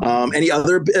 Any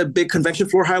other big convention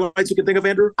floor highlights you can think of,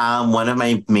 Andrew? One of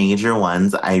my major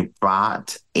ones, I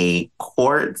brought a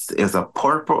quartz, it was a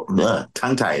purple,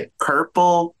 tongue-tied,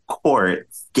 purple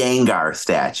quartz Gengar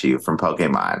statue from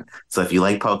Pokemon. So if you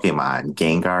like Pokemon,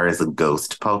 Gengar is a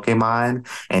ghost Pokemon,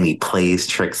 and he plays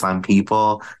tricks on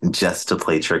people just to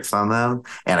play tricks on them.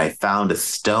 And I found a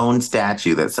stone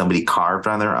statue that somebody carved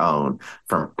on their own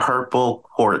from purple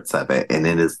quartz of it, and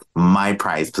it is my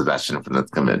prized possession from this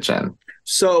convention.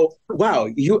 So, wow,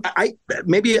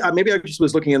 maybe I just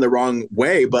was looking in the wrong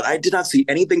way, but I did not see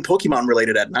anything Pokemon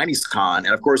related at 90s Con.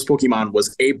 And of course, Pokemon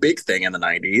was a big thing in the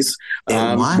 90s.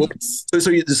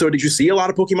 So did you see a lot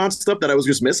of Pokemon stuff that I was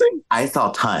just missing? I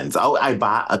saw tons. Oh, I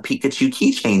bought a Pikachu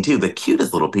keychain too, the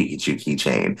cutest little Pikachu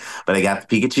keychain. But I got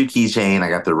the Pikachu keychain, I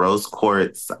got the rose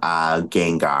quartz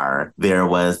Gengar. There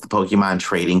was the Pokemon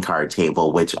trading card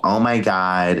table, which, oh my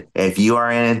God, if you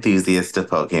are an enthusiast of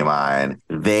Pokemon,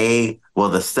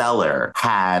 the seller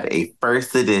had a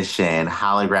first edition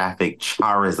holographic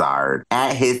Charizard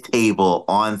at his table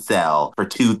on sale for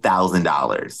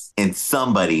 $2,000, and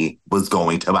somebody was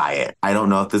going to buy it. I don't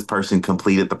know if this person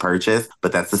completed the purchase,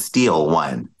 but that's a steal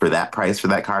one. For that price for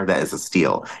that card, that is a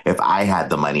steal. If I had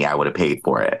the money, I would have paid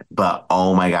for it. But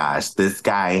oh my gosh, this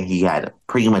guy, he had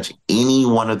pretty much any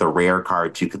one of the rare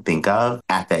cards you could think of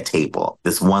at that table.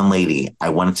 This one lady, I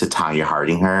wanted to Tanya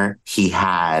Harding her. He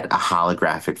had a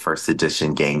holographic first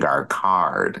edition Gengar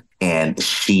card, and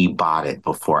she bought it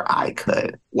before I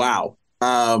could. Wow.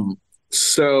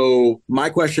 So my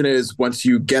question is, once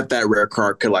you get that rare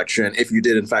card collection, if you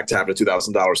did in fact have the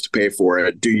 $2,000 to pay for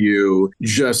it, do you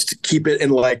just keep it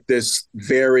in like this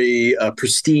very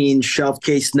pristine shelf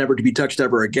case, never to be touched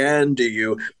ever again? Do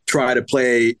you try to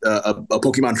play a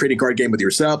Pokemon trading card game with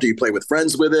yourself? Do you play with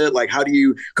friends with it? Like, how do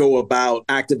you go about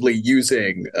actively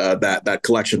using that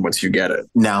collection once you get it?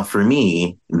 Now, for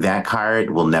me, that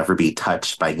card will never be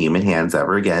touched by human hands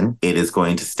ever again. It is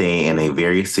going to stay in a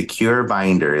very secure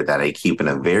binder that I keep in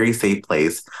a very safe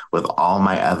place with all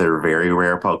my other very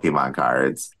rare Pokemon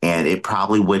cards. And it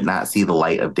probably would not see the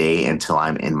light of day until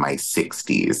I'm in my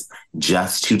 60s,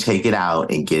 just to take it out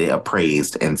and get it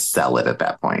appraised and sell it at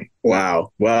that point.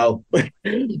 Wow. Well,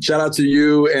 shout out to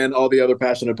you and all the other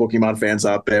passionate Pokemon fans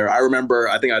out there. I remember,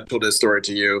 I think I told this story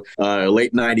to you,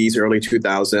 late 90s, early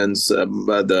 2000s,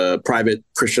 the private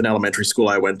Christian elementary school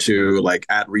I went to, like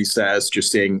at recess,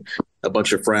 just seeing a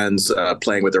bunch of friends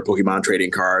playing with their Pokemon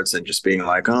trading cards and just being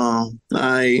like, oh,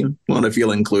 I want to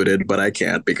feel included, but I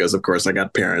can't because, of course, I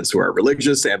got parents who are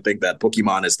religious and think that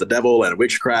Pokemon is the devil and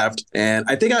witchcraft. And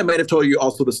I think I might have told you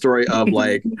also the story of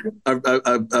like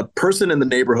a person in the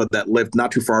neighborhood that lived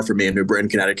not too far from me in New Britain,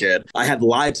 Connecticut. I had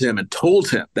lied to him and told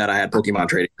him that I had Pokemon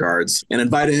trading cards and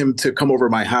invited him to come over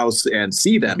my house and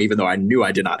see them, even though I knew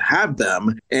I did not have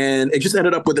them. And it just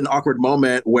ended up with an awkward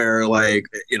moment where, like,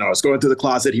 you know, I was going through the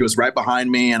closet. He was right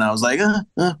behind me, and I was like,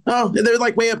 oh, they're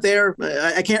like way up there.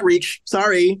 I can't reach.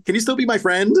 Sorry. Can you still be my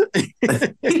friend?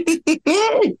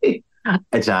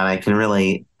 Jon, I can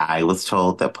relate. I was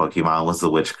told that Pokemon was the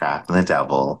witchcraft and the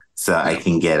devil, so I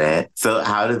can get it. So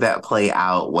how did that play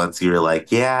out once you were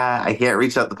like, yeah, I can't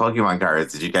reach out the Pokemon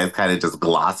cards? Did you guys kind of just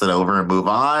gloss it over and move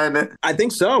on? I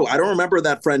think so. I don't remember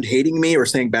that friend hating me or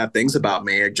saying bad things about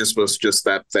me. It just was just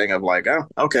that thing of like, oh,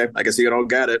 okay, I guess you don't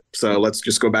get it. So let's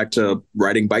just go back to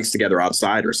riding bikes together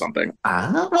outside or something.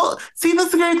 Well, see,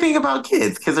 that's the great thing about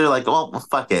kids. Kids are like, well,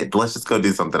 fuck it. Let's just go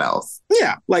do something else.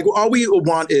 Yeah, like all we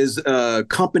want is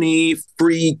company,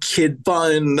 free kid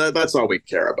fun. That's all we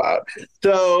care about.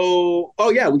 So,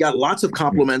 oh yeah, we got lots of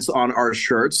compliments on our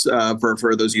shirts.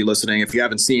 For those of you listening, if you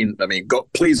haven't seen, I mean,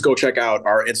 please go check out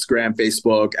our Instagram,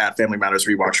 Facebook at Family Matters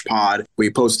Rewatch Pod.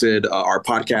 We posted our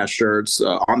podcast shirts.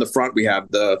 On the front, we have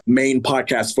the main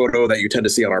podcast photo that you tend to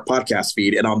see on our podcast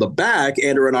feed, and on the back,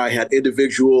 Andrew and I had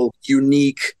individual,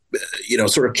 unique,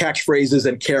 sort of catchphrases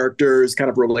and characters kind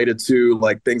of related to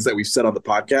like things that we've said on the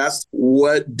podcast.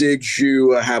 What did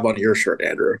you have on your shirt,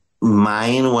 Andrew?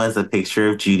 Mine was a picture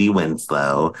of Judy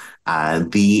Winslow,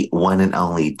 the one and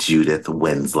only Judith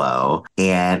Winslow,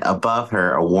 and above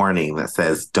her, a warning that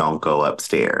says, don't go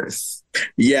upstairs.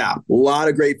 Yeah, a lot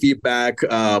of great feedback.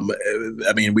 I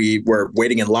mean, we were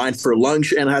waiting in line for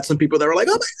lunch and had some people that were like,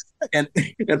 oh my and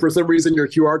for some reason your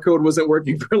QR code wasn't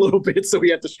working for a little bit, so we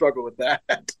had to struggle with that.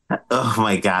 Oh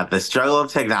my God, the struggle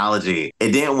of technology.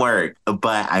 It didn't work,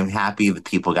 but I'm happy that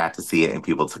people got to see it and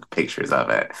people took pictures of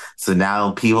it. So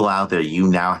now people out there, you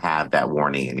now have that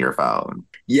warning in your phone.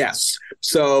 Yes.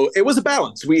 So it was a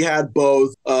balance. We had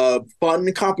both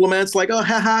fun compliments like, oh,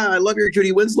 haha, I love your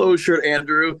Judy Winslow shirt,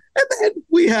 Andrew. And then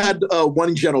we had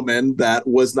one gentleman that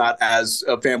was not as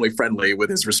family friendly with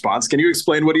his response. Can you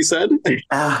explain what he said?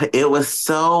 It was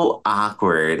so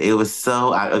awkward. It was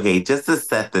so, okay, just to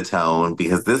set the tone,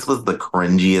 because this was the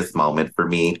cringiest moment for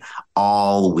me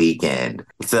all weekend.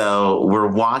 So we're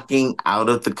walking out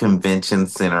of the convention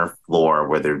center floor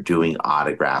where they're doing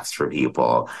autographs for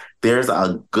people. There's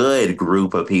a good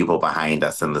group of people behind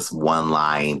us in this one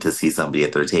line to see somebody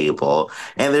at their table.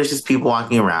 And there's just people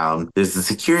walking around. There's a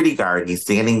security guard. He's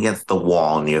standing against the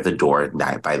wall near the door,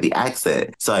 not by the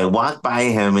exit. So I walk by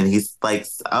him and he's like,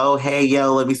 oh, hey,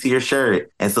 yo, let me see your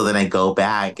shirt. And so then I go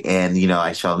back and,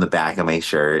 I show him the back of my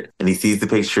shirt and he sees the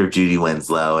picture of Judy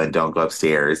Winslow and Don't Go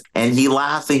Upstairs. And he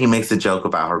laughs and he makes a joke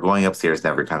about her going upstairs,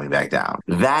 never coming back down.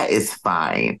 That is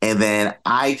fine. And then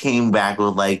I came back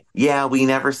with like, yeah, we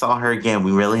never saw her again.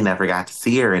 We really never got to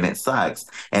see her and it sucks.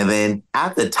 And then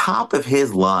at the top of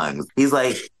his lungs, he's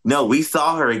like, no, we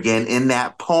saw her again in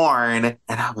that porn. And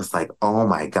I was like, oh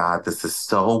my God, this is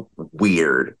so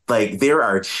weird. Like there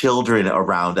are children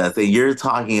around us and you're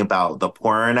talking about the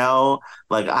porno.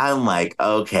 Like, I'm like,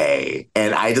 okay.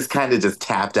 And I just kind of just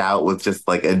tapped out with just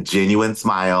like a genuine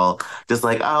smile, just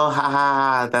like, oh,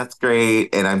 ha, that's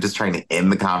great. And I'm just trying to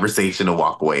end the conversation and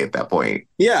walk away at that point.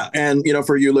 Yeah. And,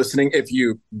 for you listening, if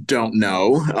you don't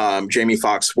know, Jamie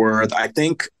Foxworth, I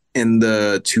think in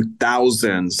the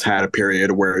 2000s had a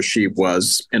period where she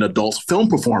was an adult film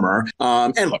performer.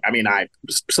 And look,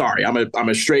 I'm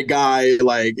a straight guy,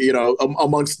 like,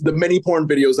 amongst the many porn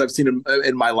videos I've seen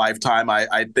in my lifetime,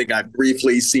 I think I've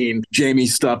briefly seen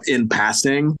Jamie's stuff in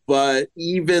passing. But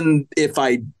even if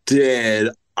I did,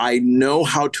 I know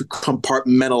how to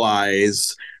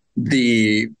compartmentalize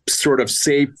the sort of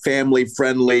safe,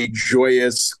 family-friendly,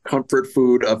 joyous comfort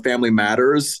food of Family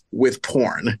Matters with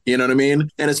porn. You know what I mean?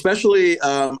 And especially,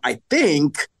 I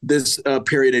think this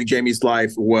period in Jamie's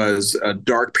life was a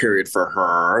dark period for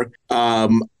her.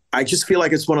 I just feel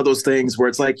like it's one of those things where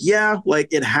it's like, yeah, like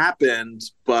it happened,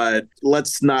 but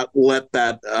let's not let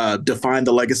that define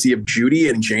the legacy of Judy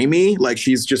and Jamie. Like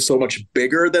she's just so much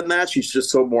bigger than that. She's just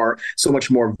so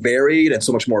much more varied and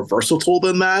so much more versatile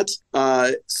than that.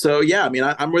 So yeah, I mean,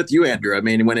 I'm with you, Andrew. I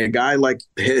mean, when a guy like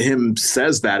him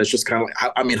says that, it's just kind of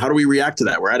like, how do we react to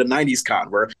that? We're at a 90s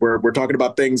con where we're talking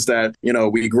about things that,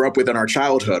 we grew up with in our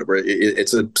childhood, where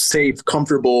it's a safe,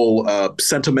 comfortable,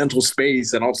 sentimental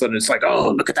space. And all of a sudden it's like, oh,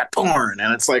 look at that porn.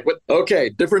 And it's like, what? Okay,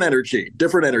 different energy.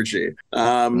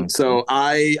 So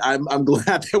I'm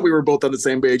glad that we were both on the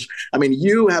same page. I mean,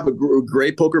 you have a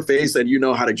great poker face and you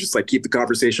know how to just like keep the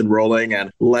conversation rolling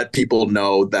and let people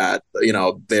know that,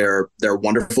 they're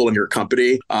wonderful in your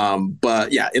company.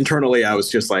 But yeah, internally I was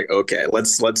just like, okay,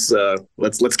 let's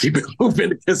keep it moving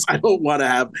because I don't want to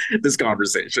have this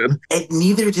conversation. And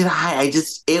neither did I.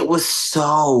 It was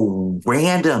so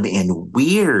random and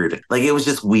weird. Like it was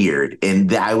just weird.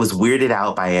 And I was weirded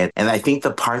out by it. And I think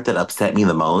the part that upset me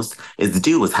the most is the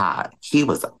dude was hot. He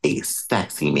was a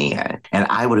sexy man. And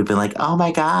I would have been like, oh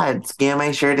my God, scan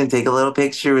my shirt and take a little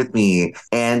picture with me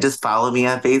and just follow me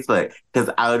on Facebook. Because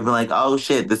I would have been like, oh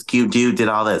shit, this cute dude did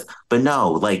all this. But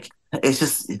no, like, it's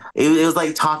just, it was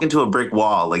like talking to a brick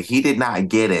wall. Like he did not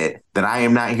get it that I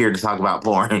am not here to talk about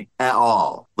porn at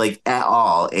all. Like at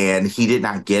all. And he did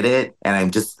not get it. And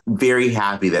I'm just very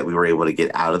happy that we were able to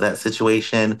get out of that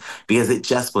situation because it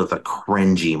just was a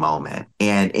cringy moment.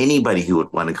 And anybody who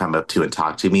would want to come up to and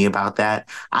talk to me about that,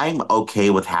 I'm okay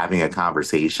with having a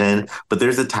conversation, but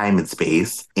there's a time and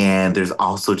space. And there's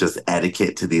also just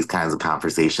etiquette to these kinds of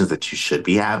conversations that you should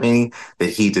be having that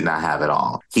he did not have at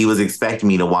all. He was expecting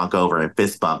me to walk over and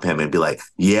fist bump him and be like,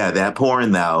 yeah, that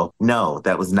porn though. No,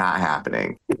 that was not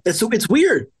happening. It's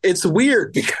weird. It's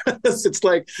weird because it's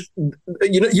like,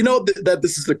 that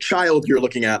this is the child you're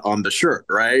looking at on the shirt,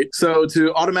 right? So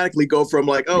to automatically go from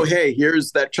like, oh, hey,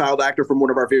 here's that child actor from one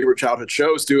of our favorite childhood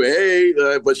shows to,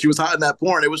 hey, but she was hot in that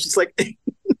porn. It was just like,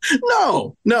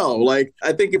 no. Like,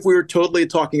 I think if we were totally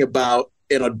talking about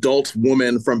an adult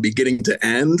woman from beginning to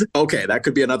end, okay, that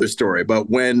could be another story. But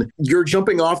when your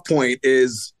jumping off point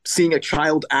is seeing a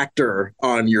child actor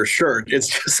on your shirt, it's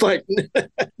just like,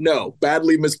 no,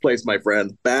 badly misplaced, my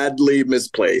friend, badly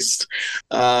misplaced.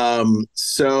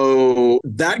 So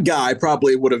that guy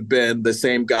probably would have been the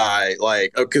same guy,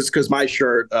 like, because my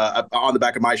shirt, on the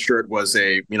back of my shirt was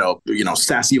a,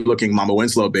 sassy looking Mama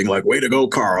Winslow being like, way to go,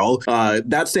 Carl.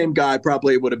 That same guy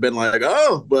probably would have been like,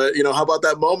 oh, but, how about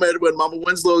that moment when Mama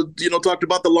Winslow, talked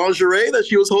about the lingerie that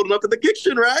she was holding up in the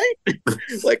kitchen, right?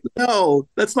 Like, no,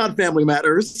 that's not Family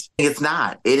Matters. It's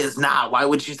not. It is not. Why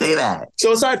would you say that?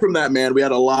 So aside from that, man, we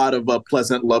had a lot of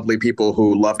pleasant, lovely people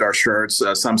who loved our shirts.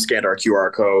 Some scanned our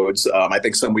QR codes. I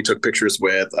think some we took pictures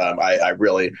with. I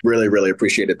really, really, really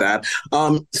appreciated that.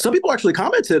 Some people actually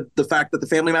commented the fact that the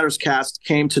Family Matters cast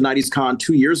came to 90s Con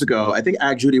 2 years ago. I think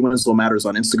Judy Winslow Matters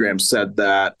on Instagram said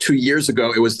that 2 years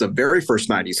ago, it was the very first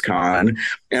 90s Con.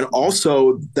 And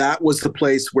also that was the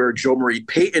place where Jo Marie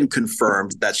Payton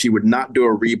confirmed that she would not do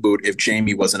a reboot if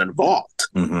Jamie wasn't involved.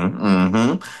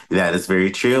 That is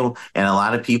very true. And a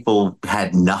lot of people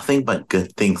had nothing but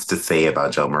good things to say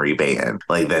about Jo Marie Payton.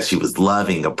 Like that she was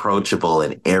loving, approachable,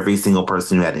 and every single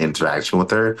person who had interaction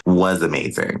with her was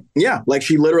amazing. Yeah, like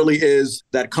she literally is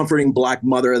that comforting Black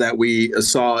mother that we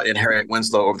saw in Harriette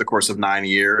Winslow over the course of 9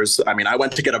 years. I mean, I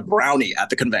went to get a brownie at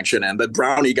the convention and the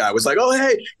brownie guy was like, oh,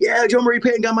 hey, yeah, Jo Marie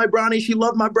Payton got my brownie. She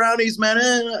loved my brownies, man.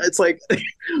 It's like,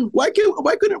 why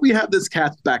couldn't we have this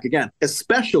cast back again?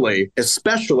 Especially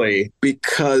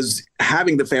because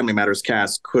having the Family Matters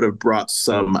cast could have brought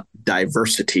some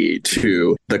diversity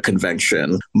to the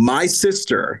convention. My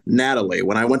sister, Natalie,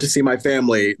 when I went to see my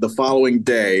family the following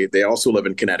day, they also live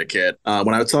in Connecticut.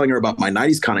 When I was telling her about my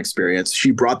 90s Con experience,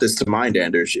 she brought this to mind,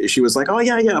 Andrew. She was like, oh,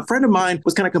 yeah, a friend of mine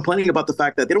was kind of complaining about the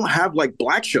fact that they don't have like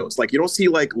Black shows. Like you don't see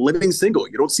like Living Single.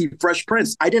 You don't see Fresh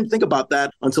Prince. I didn't think about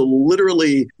that until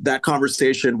literally that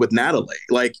conversation with Natalie.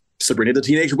 Like Sabrina the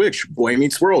Teenage Witch, Boy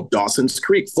Meets World, Dawson's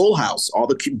Creek, Full House, all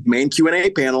the main Q&A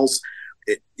panels.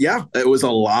 It was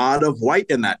a lot of white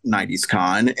in that 90s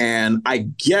Con. And I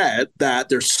get that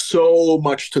there's so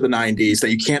much to the 90s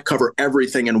that you can't cover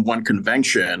everything in one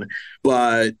convention.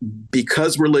 But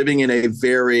because we're living in a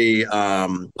very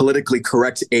politically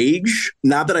correct age,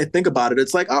 now that I think about it,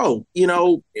 it's like, oh,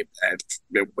 even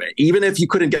if you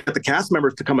couldn't get the cast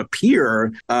members to come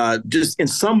appear, just in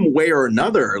some way or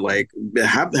another, like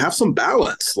have some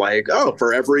balance. Like, oh,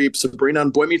 for every Sabrina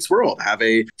and Boy Meets World, have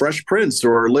a Fresh Prince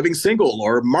or Living Single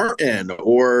or Martin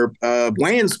or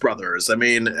Wayans Brothers. I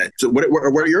mean, so what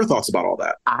are your thoughts about all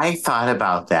that? I thought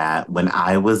about that when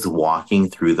I was walking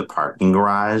through the parking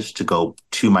garage to go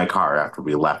to my car after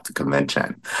we left the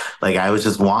convention. Like I was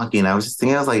just walking, I was just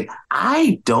thinking, I was like,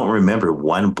 I don't remember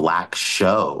one Black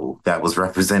show that was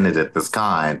represented at this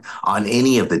con on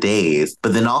any of the days.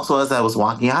 But then also as I was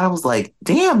walking out, I was like,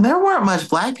 damn, there weren't much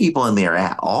Black people in there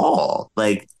at all.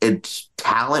 Like it's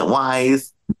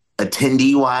talent-wise,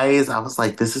 attendee-wise, I was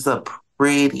like, this is a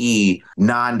pretty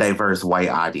non-diverse white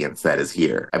audience that is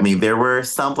here. I mean, there were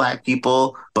some Black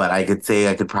people, but I could say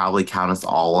I could probably count us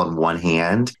all on one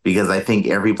hand because I think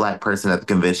every Black person at the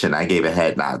convention I gave a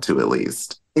head nod to at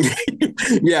least.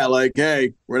 Yeah, like,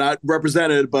 hey, we're not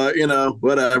represented, but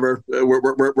whatever.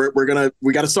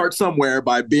 We got to start somewhere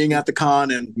by being at the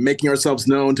con and making ourselves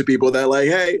known to people that like,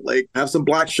 hey, like have some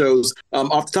Black shows.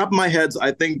 Off the top of my head,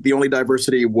 I think the only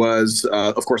diversity was,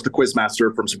 of course, the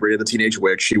Quizmaster from Sabrina the Teenage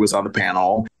Witch. She was on the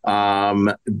panel.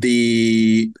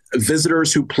 The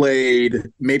visitors who played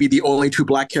maybe the only two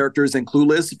Black characters in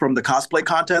Clueless from the cosplay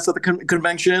contest at the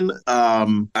convention.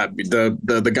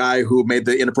 The guy who made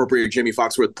the inappropriate Jamie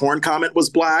Foxx with porn comment was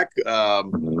Black.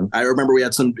 I remember we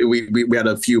had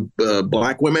a few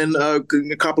Black women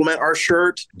compliment our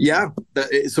shirt. Yeah,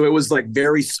 so it was like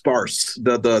very sparse,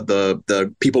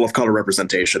 the people of color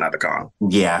representation at the con.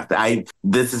 Yeah,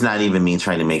 this is not even me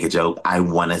trying to make a joke. I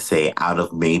want to say out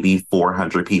of maybe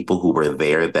 400 people who were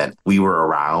there that we were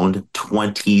around,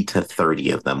 20 to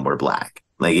 30 of them were Black.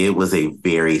 Like it was a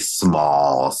very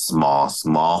small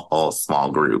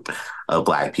group of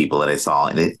Black people that I saw.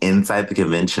 And inside the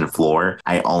convention floor,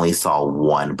 I only saw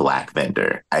one Black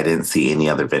vendor. I didn't see any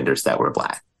other vendors that were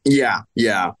Black. Yeah.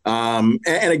 And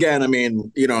again, I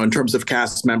mean, in terms of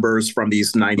cast members from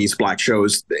these 90s Black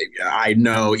shows, I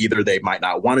know either they might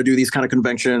not want to do these kind of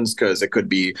conventions because it could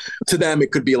be, to them,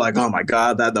 it could be like, oh my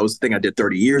God, that was the thing I did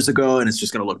 30 years ago. And it's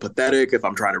just going to look pathetic if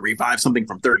I'm trying to revive something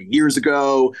from 30 years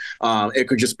ago. It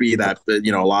could just be that, a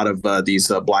lot of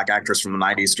these Black actors from the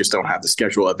 90s just don't have the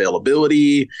schedule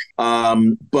availability.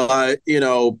 But,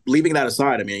 leaving that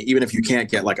aside, I mean, even if you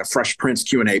can't get like a Fresh Prince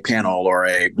Q&A panel or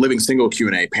a Living Single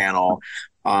Q&A panel,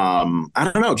 I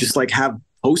don't know, just like have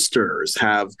posters,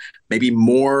 have maybe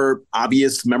more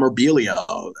obvious memorabilia,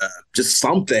 just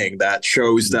something that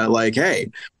shows that, like, hey,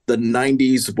 the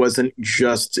 90s wasn't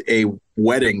just a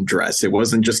wedding dress. It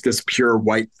wasn't just this pure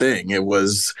white thing. It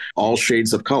was all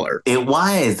shades of color. It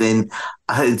was. And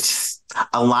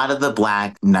a lot of the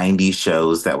Black 90s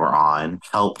shows that were on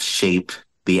helped shape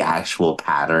the actual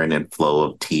pattern and flow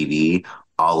of TV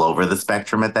all over the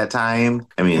spectrum at that time.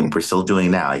 I mean, we're still doing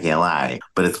now, I can't lie.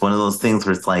 But it's one of those things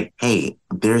where it's like, hey,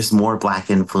 there's more Black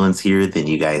influence here than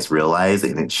you guys realize,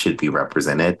 and it should be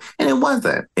represented. And it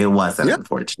wasn't. It wasn't, yep.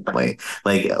 Unfortunately.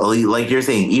 Like you're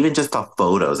saying, even just the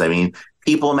photos. I mean,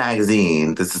 People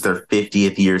Magazine, this is their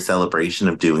 50th year celebration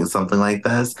of doing something like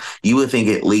this. You would think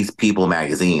at least People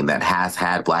Magazine, that has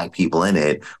had Black people in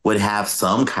it, would have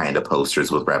some kind of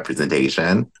posters with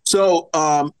representation. So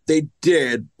they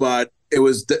did, but it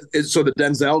was so the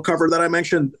Denzel cover that I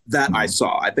mentioned, that I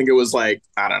saw. I think it was like,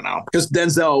 I don't know, because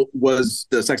Denzel was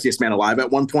the sexiest man alive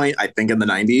at one point, I think in the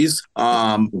 90s.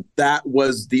 That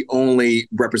was the only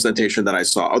representation that I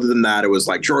saw. Other than that, it was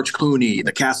like George Clooney,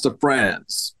 the cast of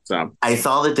Friends. So I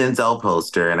saw the Denzel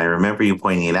poster, and I remember you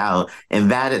pointing it out,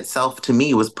 and that itself to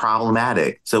me was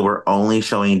problematic. So we're only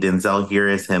showing Denzel here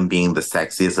as him being the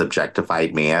sexiest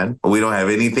objectified man. We don't have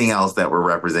anything else that we're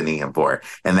representing him for.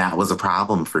 And that was a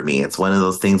problem for me. It's one of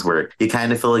those things where you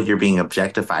kind of feel like you're being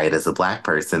objectified as a Black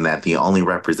person, that the only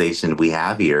representation we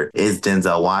have here is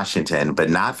Denzel Washington, but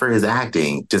not for his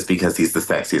acting, just because he's the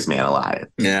sexiest man alive.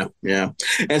 Yeah, yeah.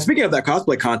 And speaking of that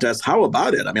cosplay contest, how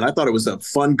about it? I mean, I thought it was a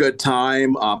fun, good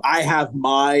time. I have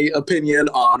my opinion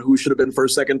on who should have been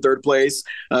first, second, third place.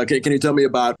 Can you tell me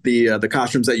about the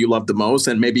costumes that you loved the most,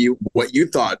 and maybe what you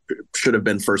thought should have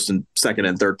been first and second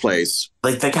and third place?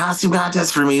 Like, the costume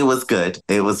contest for me was good.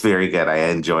 It was very good. I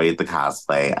enjoyed the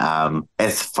cosplay.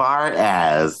 As far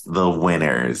as the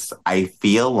winners, I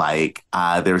feel like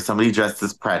there was somebody dressed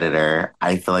as Predator.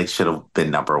 I feel like should have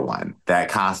been number one. That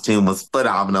costume was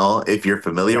phenomenal. If you're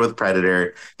familiar with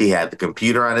Predator, he had the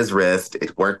computer on his wrist.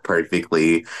 It worked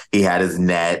perfectly. He had his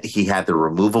net. He had the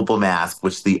removable mask,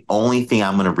 which the only thing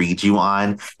I'm going to read you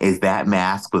on is that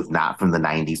mask was not from the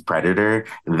 90s Predator.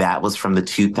 That was from the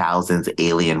 2000s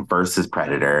Alien versus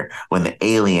Predator, when the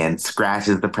alien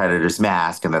scratches the Predator's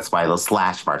mask, and that's why those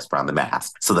slash marks were on the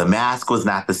mask. So the mask was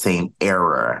not the same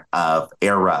era of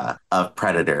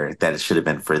Predator that it should have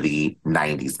been for the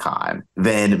 90s con.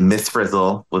 Then Miss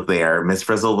Frizzle was there. Miss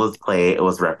Frizzle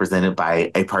was represented by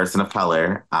a person of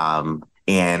color.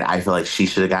 And I feel like she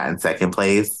should have gotten second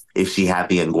place. If she had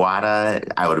the Iguana,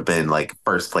 I would have been like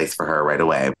first place for her right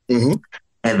away. Mm-hmm.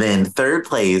 And then third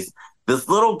place, this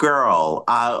little girl,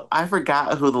 I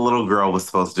forgot who the little girl was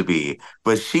supposed to be,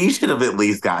 but she should have at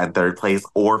least gotten third place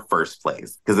or first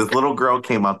place, because this little girl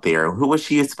came up there. Who was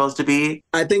she supposed to be?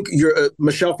 I think you're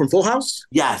Michelle from Full House?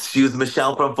 Yes, she was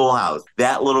Michelle from Full House.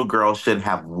 That little girl should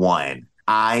have won.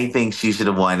 I think she should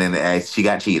have won, and she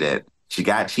got cheated. She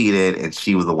got cheated, and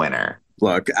she was the winner.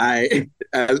 Look,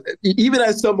 even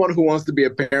as someone who wants to be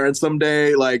a parent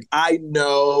someday, like I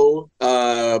know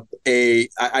a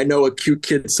cute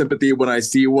kid sympathy when I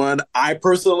see one. I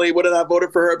personally wouldn't have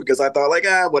voted for her because I thought like,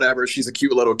 whatever, she's a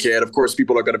cute little kid. Of course,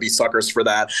 people are going to be suckers for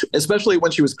that, especially when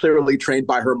she was clearly trained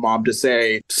by her mom to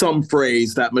say some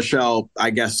phrase that Michelle, I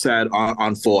guess, said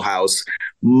on Full House.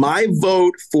 My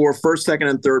vote for first, second,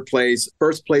 and third place.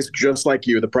 First place, just like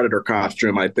you, the Predator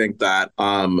costume. I think that,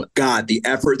 God, the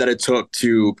effort that it took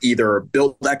to either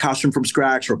build that costume from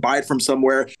scratch or buy it from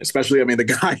somewhere, especially, I mean, the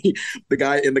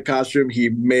guy in the costume, he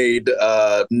made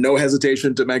no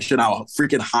hesitation to mention how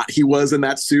freaking hot he was in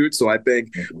that suit. So I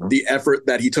think the effort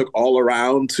that he took all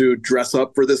around to dress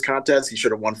up for this contest, he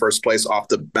should have won first place off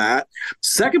the bat.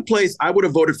 Second place, I would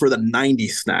have voted for the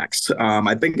 90s snacks.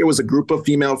 I think it was a group of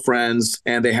female friends,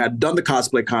 and they had done the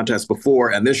cosplay contest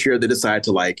before. And this year they decided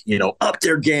to up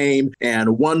their game.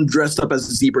 And one dressed up as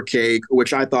a zebra cake,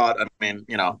 which I thought, I mean,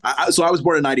 so I was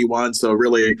born in 91. So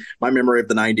really my memory of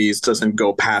the 90s doesn't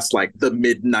go past like the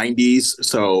mid 90s.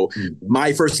 So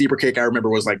my first zebra cake I remember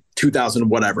was like 2000,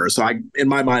 whatever. So in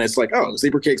my mind, it's like, oh,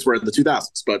 zebra cakes were in the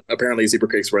 2000s, but apparently zebra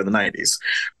cakes were in the 90s.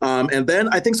 And then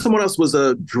I think someone else was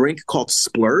a drink called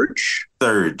Splurge.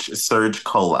 Surge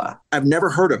Cola. I've never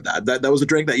heard of that. That was a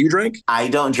drink that you drank? I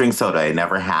don't drink soda. I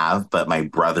never have, but my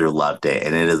brother loved it,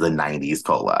 and it is a 90s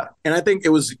cola. And I think it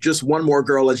was just one more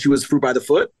girl, and she was Fruit by the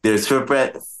Foot. There's Fruit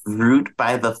fruit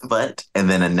by the foot, and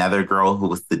then another girl who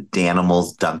was the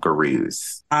Danimals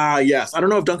Dunkaroos. Yes. I don't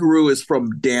know if Dunkaroo is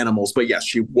from Danimals, but yes,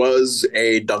 she was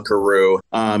a Dunkaroo.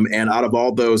 And out of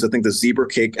all those, I think the zebra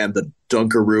cake and the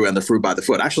Dunkaroo and the fruit by the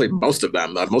foot, actually, most of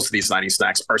them, most of these 90s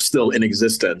snacks are still in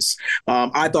existence.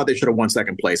 I thought they should have won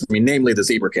second place. I mean, namely the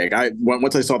zebra cake.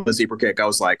 Once I saw the zebra cake, I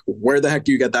was like, where the heck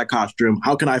do you get that costume?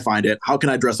 How can I find it? How can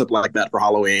I dress up like that for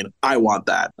Halloween? I want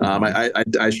that.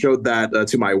 I showed that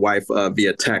to my wife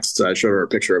via text. I showed her a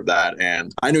picture of that,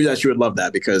 and I knew that she would love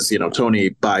that because, Tony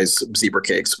buys zebra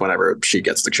cakes whenever she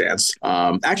gets the chance.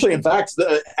 Actually, in fact,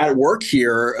 at work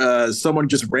here, someone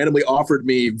just randomly offered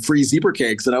me free zebra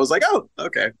cakes, and I was like, oh,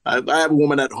 okay. I have a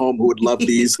woman at home who would love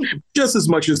these just as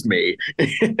much as me.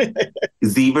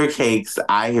 Zebra cakes,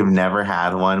 I have never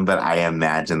had one, but I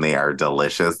imagine they are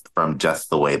delicious from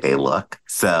just the way they look.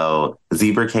 So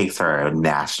zebra cakes are a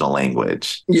national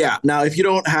language. Yeah. Now, if you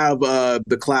don't have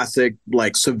the classic,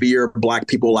 like, severe Black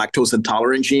people lactose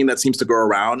intolerant gene that seems to go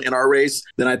around in our race,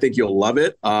 then I think you'll love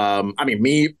it. I mean,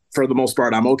 me, for the most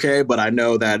part, I'm okay. But I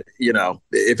know that,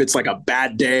 if it's like a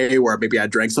bad day where maybe I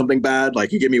drank something bad,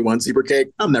 like you give me one zebra cake,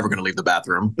 I'm never going to leave the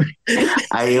bathroom.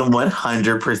 I am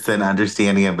 100%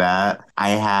 understanding of that. I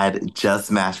had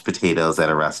just mashed potatoes at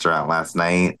a restaurant last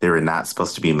night. There were not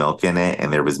supposed to be milk in it,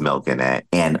 and there was milk in it.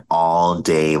 And all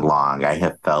day long, I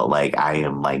have felt like I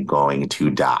am like going to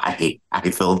die.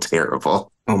 I feel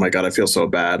terrible. Oh my God, I feel so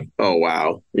bad. Oh,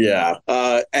 wow. Yeah.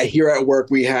 Here at work,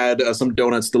 we had some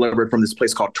donuts delivered from this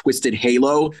place called Twisted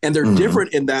Halo. And they're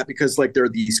different in that because, like, they're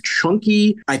these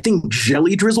chunky, I think,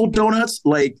 jelly drizzled donuts.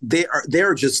 Like,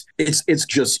 they're just, it's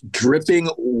just dripping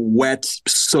wet,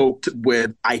 soaked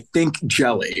with, I think,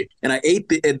 jelly. And I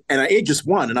ate I ate just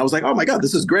one. And I was like, oh my God,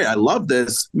 this is great. I love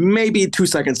this. Maybe 2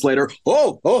 seconds later,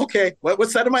 oh, okay.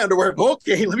 What's that in my underwear?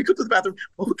 Okay, let me go to the bathroom.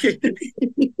 Okay.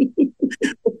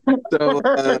 So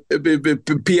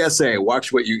PSA,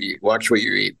 watch what you eat. Watch what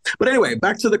you eat. But anyway,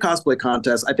 back to the cosplay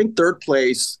contest. I think third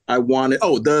place, I wanted,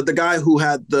 the guy who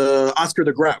had the Oscar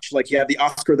the Grouch. Like, he had the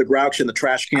Oscar the Grouch in the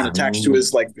trash can attached to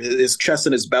his chest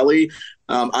and his belly.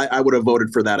 I would have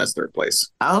voted for that as third place.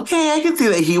 Okay, I can see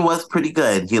that he was pretty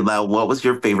good. What was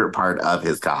your favorite part of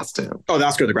his costume? Oh, the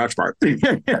Oscar the Grouch part.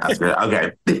 Oscar,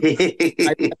 okay.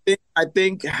 I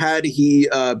think had he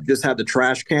just had the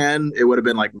trash can, it would have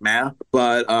been like, meh.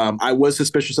 But I was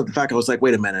suspicious of the fact. I was like,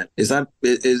 wait a minute, is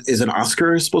an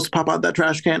Oscar supposed to pop out that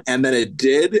trash can? And then it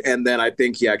did. And then I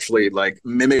think he actually like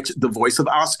mimicked the voice of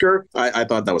Oscar. I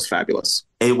thought that was fabulous.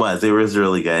 It was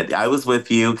really good. I was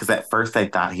with you because at first I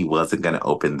thought he wasn't going to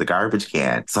open the garbage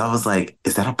can. So I was like,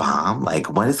 is that a bomb? Like,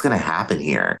 what is going to happen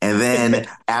here? And then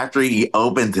after he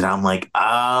opens it, I'm like,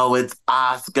 oh, it's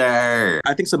Oscar.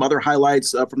 I think some other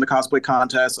highlights from the cosplay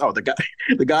contest. Oh, the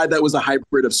guy that was a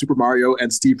hybrid of Super Mario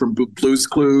and Steve from Blue's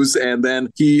Clues. And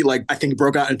then he, like, I think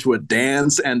broke out into a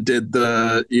dance and did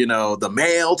the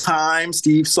Mail Time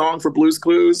Steve song for Blue's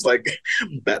Clues. Like,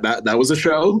 that was a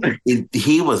show.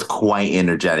 He was quite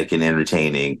energetic and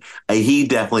entertaining. He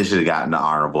definitely should have gotten an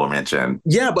honorable mention.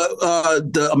 Yeah, but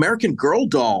the American Girl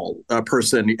doll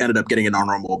person ended up getting an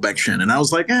honorable mention. And I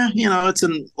was like, it's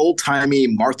an old-timey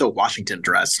Martha Washington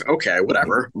dress. Okay,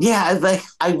 whatever. Yeah,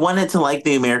 I wanted to like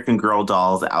the American Girl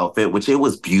doll's outfit, which it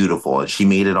was beautiful. And she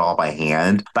made it all by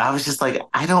hand. But I was just like,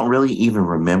 I don't really even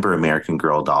remember American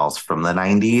Girl dolls from the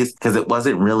 90s because it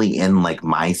wasn't really in like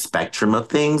my spectrum of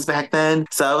things back then.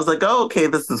 So I was like, oh, okay,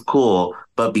 this is cool.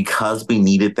 But because we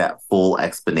needed that full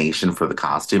explanation for the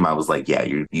costume, I was like, yeah,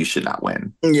 you should not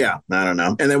win. Yeah, I don't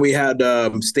know. And then we had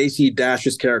Stacey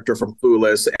Dash's character from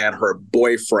Clueless and her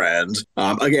boyfriend.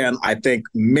 Again, I think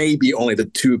maybe only the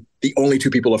only two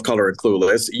people of color in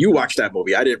Clueless. You watched that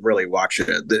movie. I didn't really watch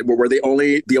it. Were they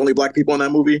the only Black people in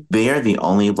that movie? They are the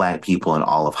only Black people in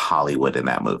all of Hollywood in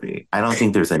that movie. I don't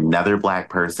think there's another Black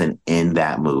person in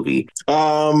that movie.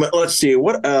 Let's see.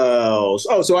 What else?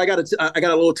 Oh, so I got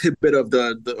a little tidbit of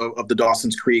the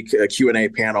Dawson's Creek Q&A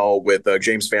panel with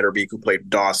James Vanderbeek, who played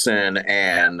Dawson,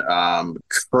 and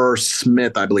Kerr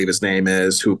Smith, I believe his name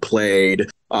is, who played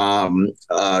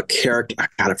character.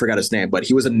 God, I forgot his name, but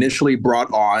he was initially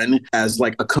brought on as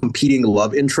like a competing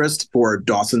love interest for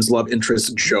Dawson's love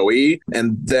interest, Joey.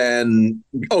 And then,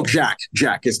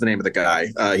 Jack is the name of the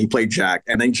guy. He played Jack.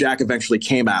 And then Jack eventually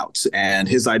came out and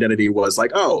his identity was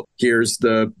like, oh, here's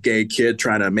the gay kid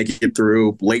trying to make it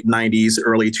through late 90s,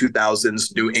 early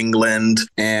 2000s, New England.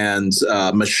 And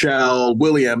Michelle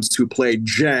Williams, who played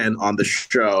Jen on the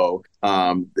show,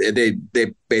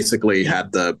 They basically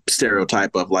had the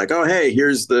stereotype of like, oh hey,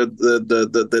 here's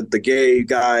the gay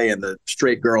guy and the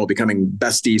straight girl becoming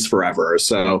besties forever.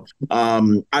 So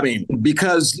I mean,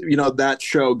 because that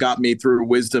show got me through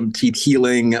wisdom teeth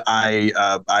healing, I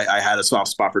had a soft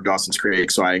spot for Dawson's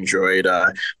Creek, so I enjoyed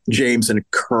James and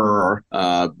Kerr,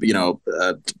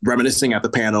 reminiscing at the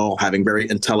panel, having very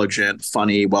intelligent,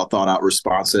 funny, well thought out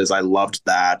responses. I loved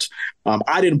that.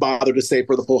 I didn't bother to stay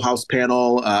for the Full House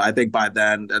panel. I think by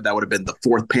then that would have been the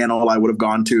fourth panel I would have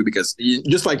gone to, because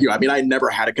just like you, I mean, I never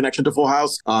had a connection to Full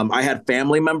House. I had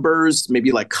family members,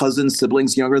 maybe like cousins,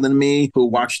 siblings younger than me, who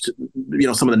watched,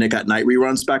 some of the Nick at Night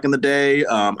reruns back in the day.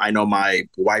 I know my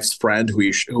wife's friend,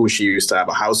 who she used to have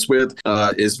a house with,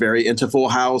 is very into Full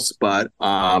House. But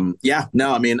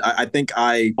I think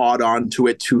I caught on to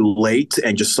it too late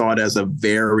and just saw it as a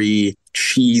very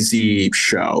cheesy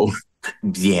show.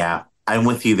 Yeah. I'm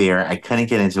with you there. I couldn't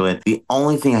get into it. The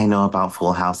only thing I know about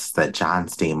Full House is that John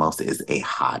Stamos is a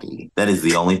hottie. That is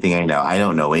the only thing I know. I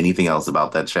don't know anything else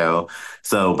about that show.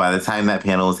 So by the time that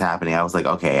panel was happening, I was like,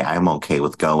 okay, I'm okay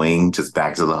with going just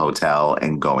back to the hotel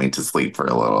and going to sleep for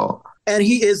a little. And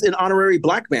he is an honorary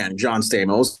black man, John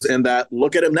Stamos, and that,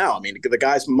 look at him now. I mean, the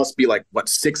guy must be like,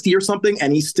 60 or something,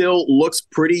 and he still looks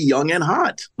pretty young and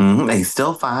hot. Mm-hmm. He's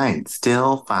still fine.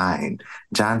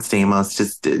 John Stamos,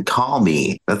 just call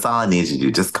me. That's all I need you to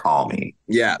do. Just call me.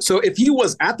 Yeah. So if he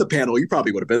was at the panel, you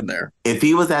probably would have been there. If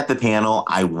he was at the panel,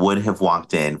 I would have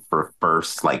walked in for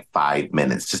first 5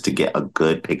 minutes just to get a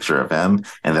good picture of him,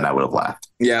 and then I would have left.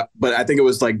 Yeah, but I think it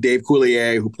was like Dave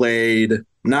Coulier who played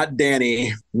not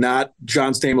Danny, not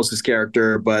John Stamos'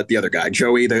 character, but the other guy,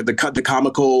 Joey, the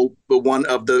comical one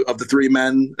of the three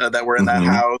men that were in that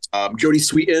house. Jodie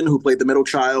Sweetin, who played the middle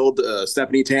child.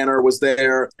 Stephanie Tanner was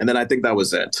there, and then I think that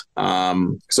was it.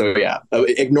 So yeah,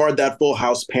 ignored that Full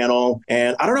House panel,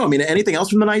 and I don't know. I mean, anything else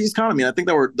from the 90s con? I mean, I think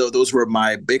those were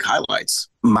my big highlights.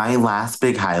 My last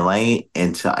big highlight,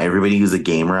 and to everybody who's a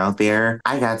gamer out there,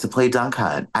 I got to play Duck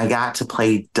Hunt.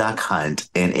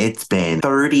 And it's been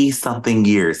 30-something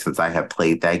years since I have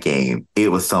played that game. It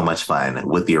was so much fun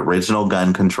with the original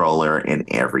gun controller and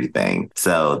everything.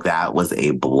 So that was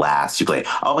a blast to play.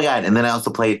 Oh my God. And then I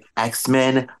also played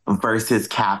X-Men versus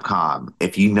Capcom.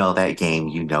 If you know that game,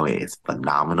 you know it is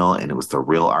phenomenal, and it was the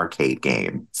real arcade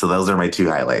game. So those are my two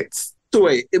highlights. So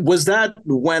wait, was that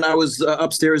when I was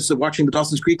upstairs watching the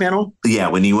Dawson's Creek panel? Yeah,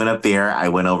 when you went up there, I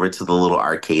went over to the little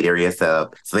arcade area set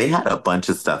up. So they had a bunch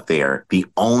of stuff there. The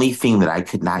only thing that I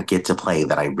could not get to play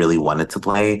that I really wanted to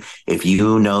play, if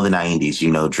you know the 90s,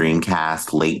 you know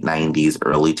Dreamcast, late 90s,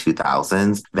 early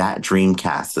 2000s, that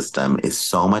Dreamcast system is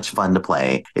so much fun to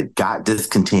play. It got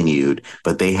discontinued,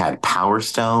 but they had Power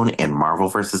Stone and Marvel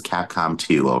vs. Capcom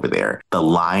 2 over there. The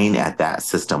line at that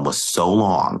system was so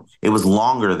long. It was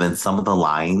longer than some of the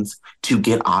lines to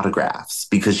get autographs,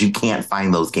 because you can't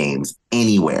find those games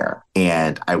anywhere.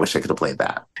 And I wish I could have played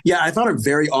that. Yeah, I thought it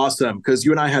very awesome, because you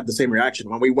and I had the same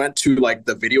reaction. When we went to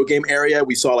the video game area,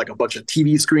 we saw a bunch of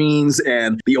TV screens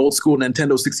and the old school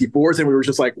Nintendo 64s, and we were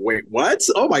just like, wait, what?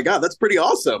 Oh my God, that's pretty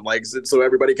awesome. So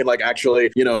everybody can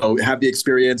actually, have the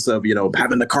experience of,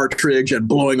 having the cartridge and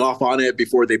blowing off on it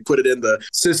before they put it in the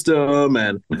system.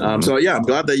 And so yeah, I'm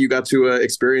glad that you got to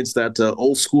experience that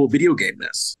old school video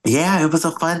game-ness. Yeah, it was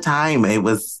a fun time. It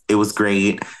was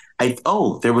great.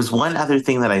 There was one other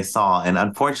thing that I saw, and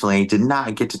unfortunately I did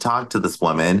not get to talk to this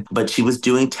woman, but she was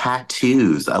doing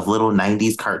tattoos of little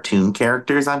 90s cartoon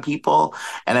characters on people,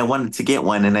 and I wanted to get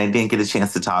one, and I didn't get a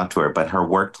chance to talk to her, but her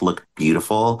work looked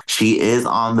beautiful. She is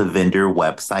on the vendor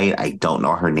website. I don't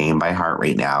know her name by heart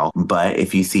right now, but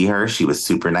if you see her, she was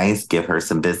super nice. Give her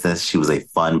some business. She was a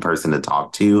fun person to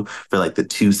talk to for the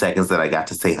 2 seconds that I got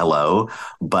to say hello,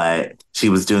 but she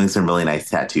was doing some really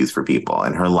nice tattoos for people,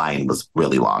 and her line was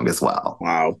really long as well.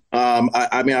 Wow.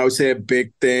 I mean, I would say a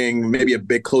big thing, maybe a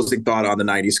big closing thought on the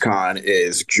 90s con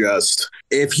is just,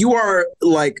 if you are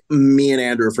like me and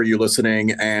Andrew, for you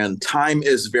listening, and time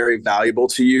is very valuable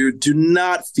to you, do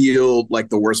not feel like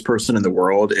the worst person in the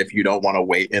world if you don't want to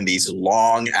wait in these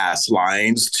long ass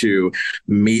lines to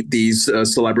meet these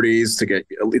celebrities, to get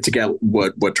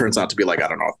what turns out to be I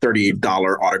don't know,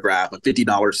 $30 autograph, a $50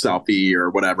 selfie or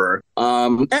whatever.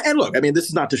 And look, I mean, this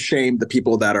is not to shame the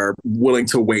people that are willing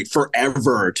to wait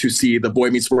forever to see the Boy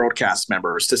Meets World cast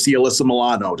members, to see Alyssa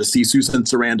Milano, to see Susan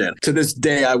Sarandon. To this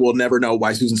day, I will never know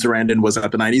why Susan Sarandon was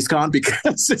at the 90s con, because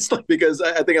because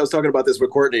I think I was talking about this with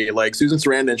Courtney. Like, Susan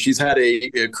Sarandon, she's had a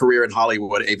career in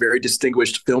Hollywood, a very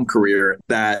distinguished film career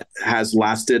that has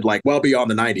lasted like well beyond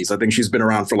the 90s. I think she's been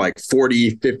around for like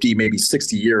 40, 50, maybe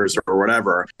 60 years or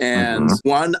whatever. And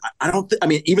I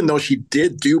mean, even though she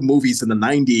did do movies in the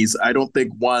 90s, I don't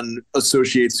think one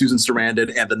associates Susan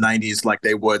Sarandon and the 90s like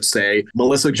they would say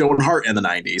Melissa Joan Hart in the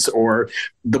 90s or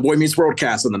the Boy Meets World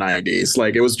cast in the 90s.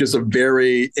 Like, it was just a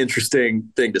very interesting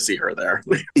thing to see her there.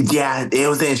 Yeah, it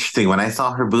was interesting. When I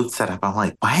saw her booth set up, I'm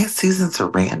like, why is Susan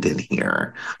Sarandon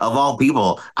here? Of all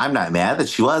people, I'm not mad that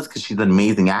she was because she's an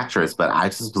amazing actress, but I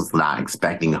just was not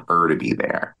expecting her to be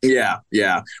there. Yeah.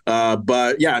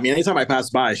 But yeah, I mean, anytime I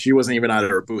passed by, she wasn't even out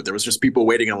of her booth. There was just people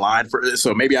waiting in line for it.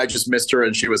 So maybe I just missed her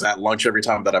and she was at lunch every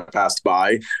time that I passed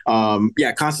by.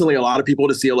 Yeah, constantly a lot of people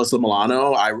to see Alyssa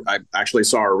Milano. I actually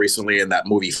saw her recently in that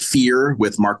movie Fear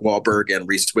with Mark Wahlberg and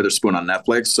Reese Witherspoon on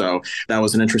Netflix. So that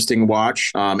was an interesting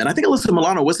watch. And I think Alyssa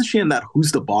Milano, wasn't she in that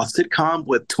Who's the Boss sitcom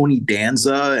with Tony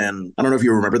Danza? And I don't know if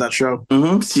you remember that show.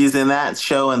 She's in that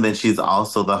show. And then she's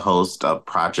also the host of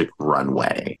Project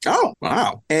Runway. Oh,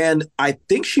 wow. And I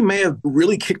think she may have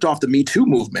really kicked off the Me Too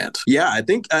movement. Yeah, I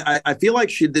think I feel like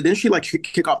didn't she like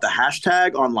kick off the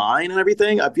hashtag online and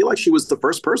everything? I feel like she was the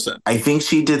first person. I think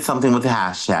she did something with the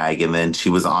hashtag, and then she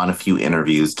was on a few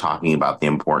interviews talking about the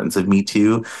importance of Me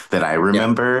Too that I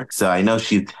remember. Yeah. So I know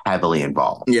she's heavily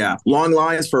involved. Yeah. Long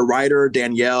lines for Ryder,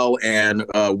 Danielle, and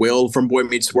Will from Boy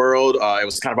Meets World. It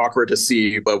was kind of awkward to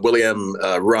see, but William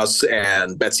Russ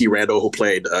and Betsy Randall, who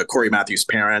played Corey Matthews'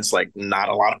 parents, like, not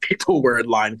a lot of people were in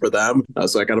line for them.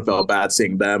 So I kind of felt bad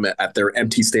seeing them at their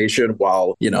empty station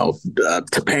while,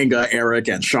 Topanga, Eric,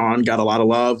 and Sean got a lot of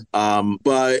love.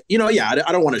 But, yeah,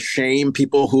 I don't want to shame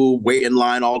people who wait in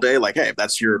line all day. Like, hey, if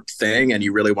that's your thing and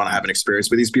you really want to have an experience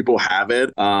with these people, have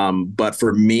it. But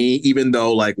for me, even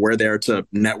though like we're there to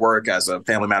network as a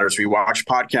Family Matters Rewatch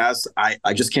podcast,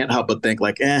 I just can't help but think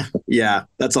like, yeah,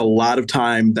 that's a lot of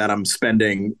time that I'm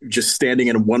spending just standing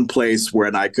in one place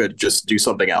when I could just do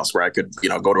something else, where I could,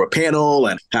 go to a panel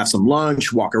and have some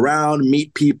lunch, walk around,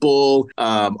 meet people,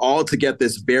 all to get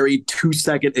this very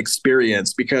 2-second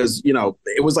experience, because,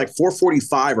 it was like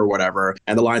 4:45 or whatever,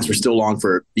 and the lines were still long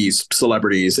for these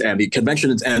celebrities, and the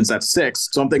convention ends at 6.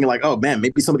 So I'm thinking like, oh man,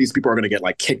 maybe some of these people are going to get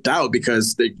like kicked out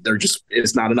because they're just,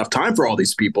 it's not enough time for all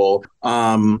these people.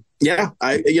 Yeah,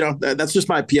 that's just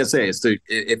my PSA is to,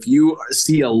 if you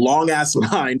see a long ass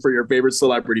line for your favorite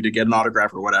celebrity to get an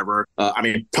autograph or whatever, I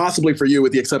mean, possibly for you,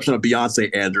 with the exception of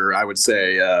Beyonce, Andrew, I would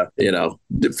say,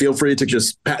 feel free to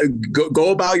just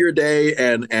go about your day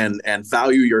and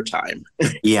value your time.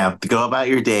 Yeah, go about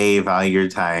your day, value your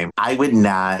time. I wouldn't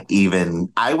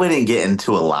get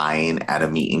into a line at a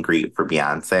meet and greet for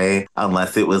Beyonce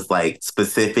unless it was like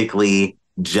specifically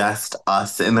just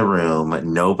us in the room.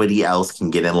 Nobody else can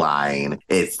get in line.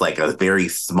 It's like a very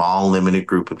small, limited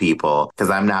group of people, because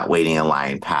I'm not waiting in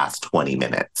line past 20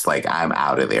 minutes. Like, I'm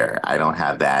out of there. I don't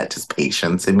have that just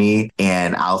patience in me.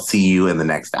 And I'll see you in the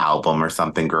next album or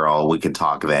something, girl. We could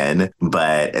talk then.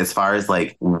 But as far as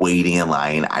like waiting in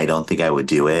line, I don't think I would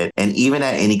do it. And even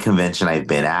at any convention I've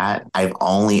been at, I've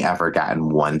only ever gotten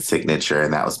one signature,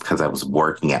 and that was because I was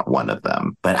working at one of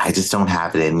them. But I just don't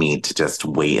have it in me to just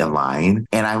wait in line.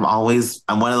 And I'm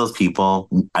one of those people,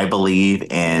 I believe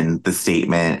in the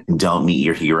statement, don't meet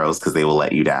your heroes because they will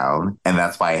let you down. And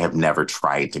that's why I have never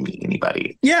tried to meet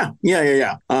anybody. Yeah.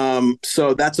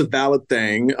 So that's a valid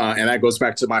thing. And that goes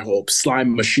back to my whole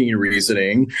slime machine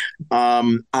reasoning.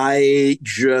 I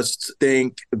just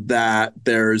think that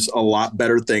there's a lot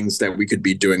better things that we could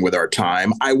be doing with our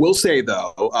time. I will say,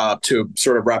 though, to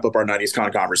sort of wrap up our 90s Con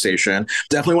conversation,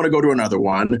 definitely want to go to another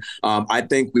one. I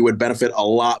think we would benefit a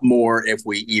lot more if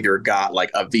we either got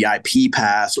like a VIP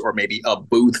pass or maybe a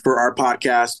booth for our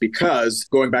podcast, because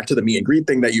going back to the meet and greet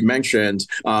thing that you mentioned,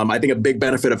 I think a big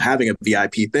benefit of having a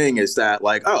VIP thing is that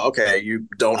like, oh, okay, you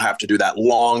don't have to do that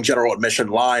long general admission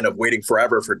line of waiting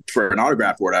forever for an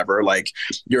autograph or whatever. Like,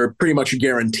 you're pretty much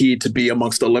guaranteed to be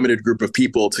amongst a limited group of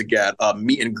people to get a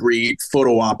meet and greet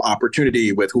photo op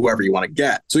opportunity with whoever you want to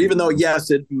get. So even though, yes,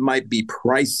 it might be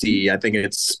pricey, I think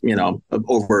it's,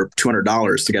 over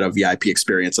 $200 to get a VIP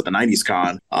experience at the 90s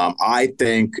Con. I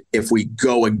think if we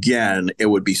go again, it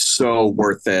would be so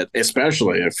worth it,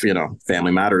 especially if,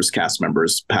 Family Matters cast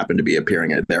members happen to be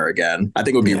appearing there again. I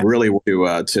think it would be really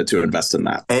to to invest in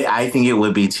that. I think it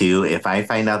would be too. If I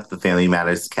find out that the Family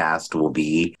Matters cast will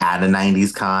be at a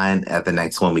 90s con at the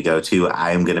next one we go to,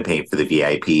 I am going to pay for the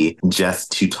VIP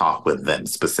just to talk with them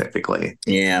specifically.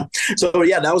 Yeah. So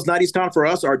yeah, that was 90s con for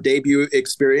us, our debut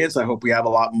experience. I hope we have a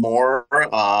lot more.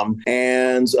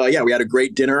 Yeah, we had a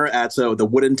great dinner at the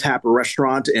Wooden Tap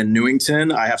restaurant in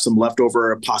Newington. I have some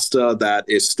leftover pasta that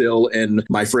is still in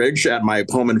my fridge at my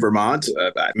home in Vermont.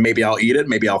 Maybe I'll eat it.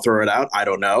 Maybe I'll throw it out. I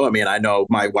don't know. I mean, I know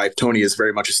my wife, Tony, is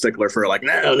very much a stickler for like,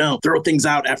 no, throw things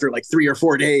out after like 3 or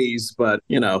 4 days. But,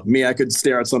 me, I could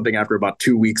stare at something after about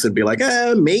 2 weeks and be like,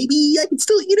 maybe I can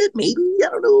still eat it. Maybe, I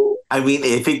don't know. I mean,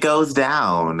 if it goes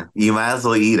down, you might as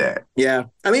well eat it. Yeah.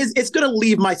 I mean, it's going to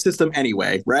leave my system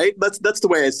anyway, right? That's the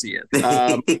way I see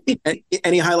it.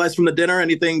 Any highlights from the dinner?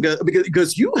 Anything?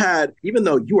 Because you had, even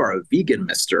though you are a vegan,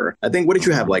 mister, I think, what did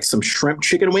you have? Like some shrimp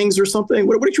chicken wings or something?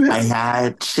 What did you have? I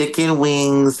had chicken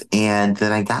wings and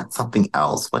then I got something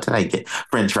else. What did I get?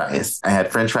 French fries. I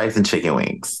had French fries and chicken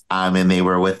wings. And they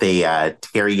were with a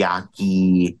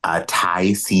teriyaki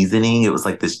Thai seasoning. It was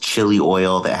like this chili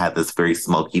oil that had this very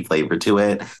smoky flavor to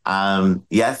it.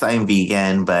 Yes, I'm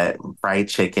vegan, but fried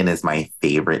chicken is my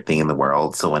favorite thing in the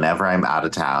world. So whenever I'm out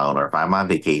of town or if I'm on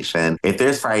vacation, if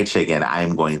there's fried chicken,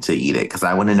 I'm going to eat it because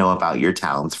I want to know about your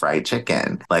town's fried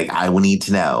chicken. Like, I will need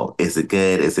to know, is it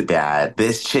good? Is it bad?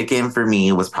 This chicken for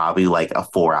me was probably like a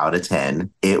 4 out of 10.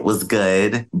 It was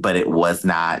good, but it was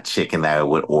not chicken that I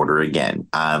would order again.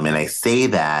 And I say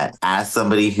that as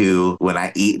somebody who, when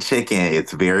I eat chicken,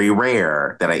 it's very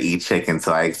rare that I eat chicken.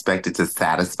 So I expect it to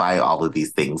satisfy all of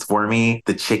these things for me.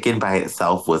 The chicken by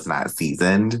itself was not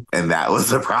seasoned, and that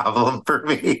was a problem for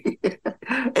me.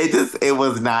 It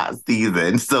was not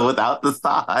seasoned. So without the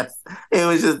sauce, it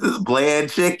was just this bland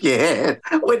chicken,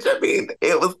 which, I mean,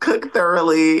 it was cooked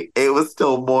thoroughly. It was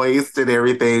still moist and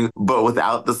everything, but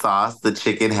without the sauce, the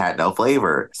chicken had no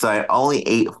flavor. So I only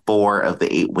ate 4 of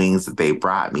the 8 wings that they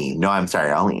brought me. No, I'm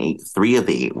sorry. I only ate 3 of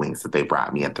the 8 wings that they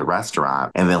brought me at the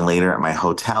restaurant. And then later at my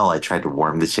hotel, I tried to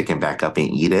warm the chicken back up and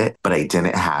eat it, but I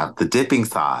didn't have the dipping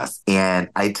sauce. And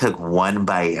I took 1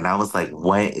 bite and I was like,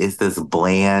 what is this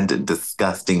bland,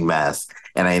 disgusting mess?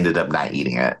 And I ended up not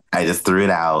eating it. I just threw it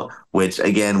out, which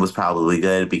again was probably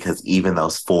good because even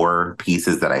those 4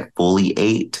 pieces that I fully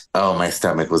ate, my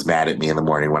stomach was mad at me in the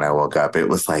morning when I woke up. It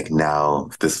was like, no,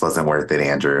 this wasn't worth it,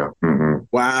 Andrew. Mm-mm.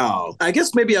 Wow. I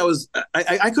guess maybe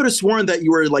I could have sworn that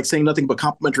you were like saying nothing but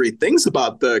complimentary things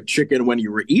about the chicken when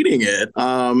you were eating it.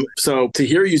 So to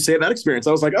hear you say that experience,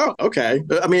 I was like, oh, okay.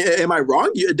 I mean, am I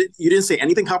wrong? You didn't say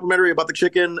anything complimentary about the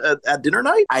chicken at dinner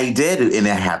night? I did, and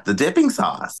I had the dipping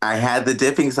sauce. I had the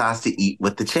dipping sauce to eat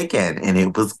with the chicken, and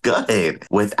it was good.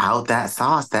 Without that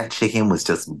sauce, that chicken was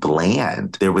just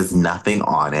bland. There was nothing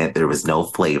on it. There was no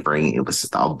flavoring. It was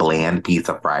just a bland piece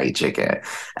of fried chicken.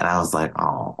 And I was like,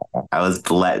 oh, I was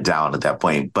let down at that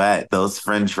point. But those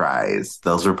French fries,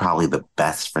 those were probably the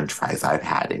best French fries I've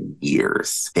had in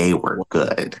years. They were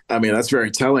good. I mean, that's very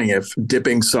telling if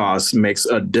dipping sauce makes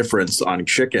a difference on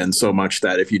chicken so much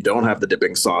that if you don't have the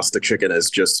dipping sauce, the chicken is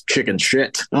just chicken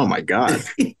shit. Oh my God.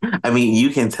 I mean,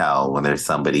 you can tell when there's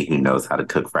somebody who knows how to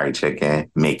cook fried chicken,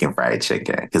 making fried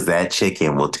chicken, because that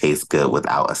chicken will taste good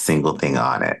without a single thing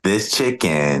on it. This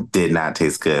chicken did not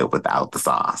taste good without the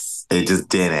sauce. It just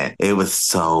didn't. It was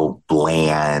so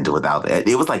bland without it.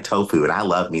 It was like tofu, and I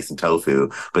love me some tofu,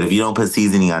 but if you don't put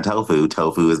seasoning on tofu,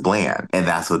 tofu is bland. And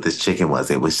that's what this chicken was.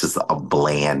 It was just a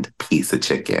bland piece of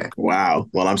chicken. Wow.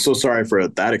 Well, I'm so sorry for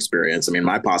that experience. I mean,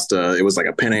 my pasta, it was like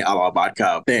a penne alla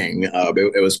vodka thing.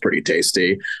 It was pretty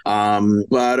tasty.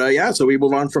 So we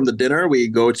move on from the dinner. We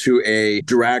go to a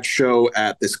drag show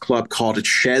at this club called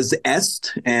Chez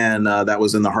Est, and that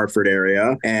was in the Hartford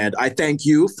area. And I thank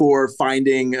you for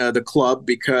finding the club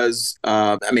because,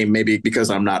 maybe because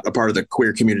I'm not a part of the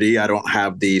queer community, I don't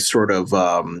have the sort of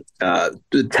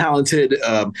talented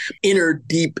inner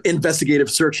deep investigative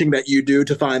searching that you do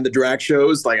to find the drag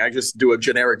shows. Like, I just do a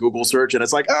generic Google search and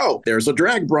it's like, oh, there's a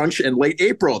drag brunch in late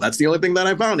April. That's the only thing that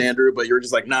I found, Andrew. But you're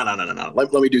just like, no.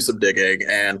 Let me do some digging.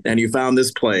 And you found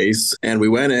this place and we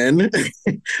went in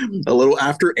a little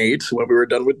after 8 when we were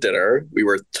done with dinner. We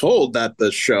were told that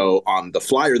the show, on the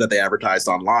flyer that they advertised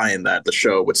online, that the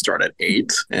show would start at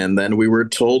 8. And then we were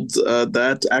told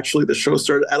that actually the show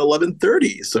started at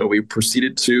 11:30. So we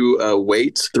proceeded to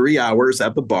wait 3 hours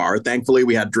at the bar. Thankfully,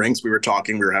 we had drinks. We were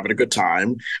talking. We were having a good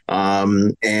time.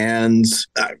 Can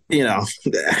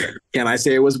I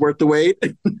say it was worth the wait?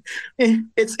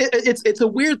 It's a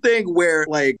weird thing where,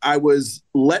 like, like I was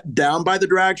let down by the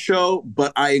drag show,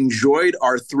 but I enjoyed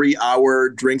our 3-hour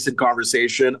drinks and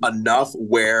conversation enough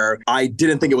where I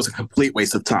didn't think it was a complete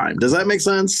waste of time. Does that make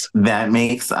sense? That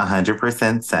makes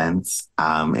 100% sense.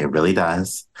 It really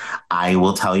does. I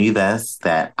will tell you this,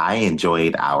 that I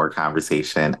enjoyed our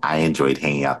conversation. I enjoyed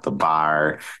hanging out the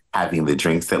bar, having the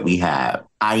drinks that we have.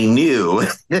 I knew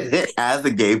as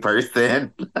a gay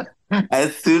person,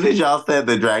 as soon as y'all said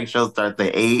the drag show starts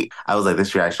at 8, I was like, this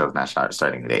drag show's not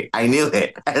starting at 8. I knew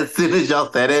it as soon as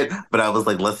y'all said it, but I was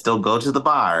like, let's still go to the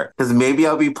bar because maybe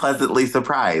I'll be pleasantly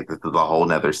surprised. This is a whole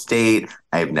nother state.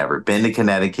 I've never been to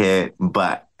Connecticut,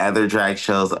 but other drag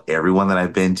shows, everyone that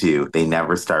I've been to, they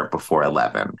never start before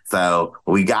 11. So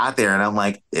we got there and I'm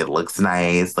like, it looks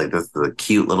nice. Like this is a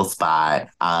cute little spot.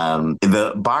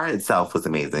 The bar itself was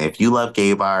amazing. If you love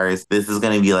gay bars, this is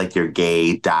going to be like your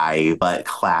gay dive, but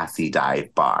classy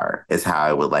dive bar is how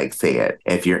I would like say it.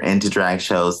 If you're into drag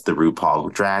shows, the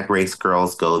RuPaul Drag Race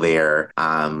girls go there.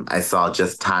 I saw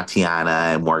just Tatiana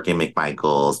and Morgan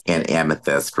McMichaels and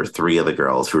Amethyst for 3 of the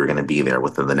girls who are going to be there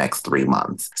within the next 3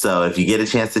 months. So if you get a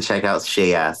chance to check out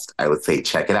Shea Est, I would say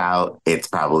check it out. It's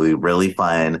probably really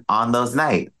fun on those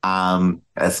nights.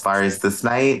 As far as this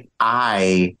night,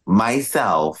 I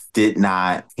myself did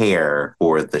not care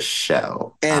for the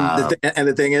show. And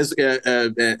the thing is,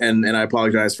 and I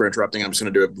apologize for interrupting. I'm just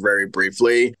going to do it very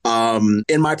briefly.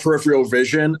 In my peripheral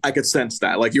vision, I could sense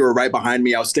that. Like you were right behind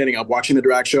me. I was standing up watching the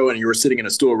drag show, and you were sitting in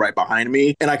a stool right behind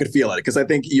me, and I could feel it because I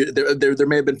think there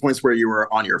may have been points where you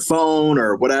were on your phone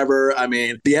or whatever. I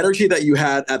mean, the energy that you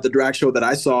had at the drag show that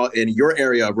I saw in your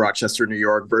area of Rochester, New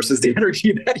York, versus the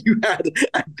energy that you had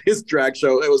at this drag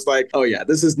show, it was like, oh yeah,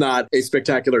 this is not a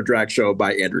spectacular drag show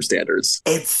by Andrew standards.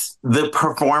 It's the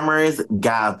performers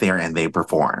got out there and they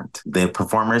performed. The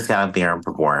performers got out there and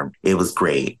performed. It was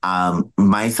great.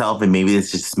 Myself, and maybe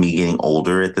it's just me getting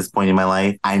older at this point in my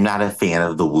life, I'm not a fan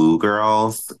of the woo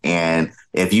girls. And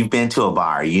if you've been to a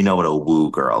bar, you know what a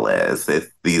woo girl is. It's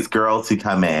these girls who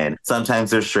come in.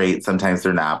 Sometimes they're straight, sometimes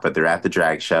they're not, but they're at the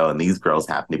drag show, and these girls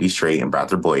happen to be straight and brought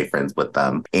their boyfriends with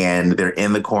them. And they're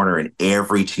in the corner, and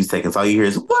every 2 seconds, all you hear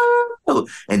is, whoa,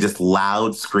 and just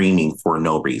loud screaming for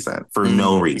no reason.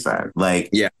 Like,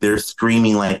 yeah, they're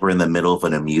screaming like we're in the middle of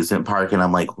an amusement park. And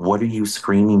I'm like, what are you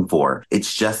screaming for?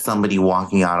 It's just somebody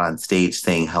walking out on stage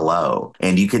saying hello.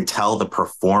 And you could tell the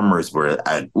performers were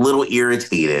a little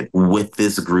irritated with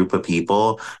this group of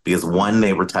people because 1,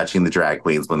 they were touching the drag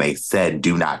queens when they said,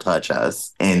 do not touch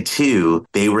us. And 2,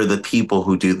 they were the people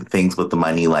who do the things with the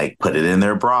money, like put it in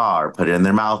their bra or put it in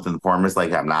their mouth. And the performer's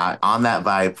like, I'm not on that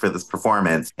vibe for this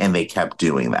performance. And they kept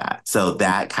doing that. So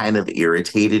that kind of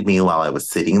irritated me while I was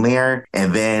sitting there.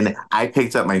 And then I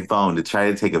picked up my phone to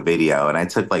try to take a video, and I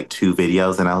took like 2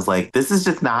 videos, and I was like, this is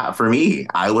just not for me.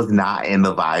 I was not in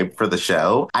the vibe for the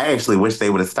show. I actually wish they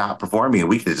would have stopped performing and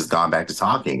we could have just gone back to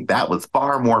talking. That was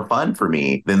far more fun for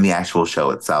me than the actual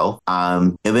show itself.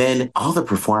 And then all the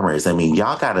performers, I mean,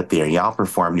 y'all got up there, y'all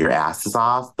performed your asses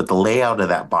off, but the layout of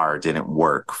that bar didn't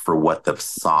work for what the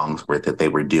songs were that they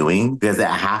were doing, because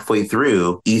at halfway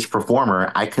through each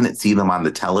performer, I couldn't see them on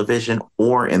the television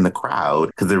or in the crowd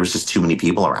because there was just too many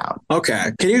people around.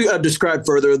 Okay. Can you describe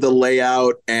further the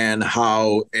layout and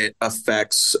how it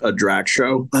affects a drag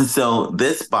show? So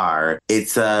this bar,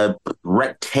 it's a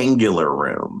rectangular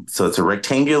room. So it's a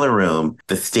rectangular room.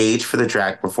 The stage for the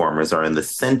drag performers are in the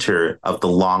center of the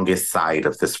longest side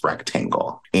of this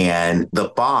rectangle. And the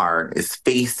bar is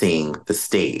facing the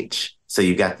stage. So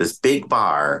you got this big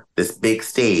bar, this big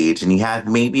stage, and you have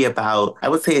maybe about, I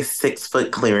would say, a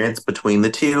 6-foot clearance between the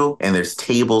two. And there's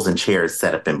tables and chairs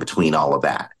set up in between all of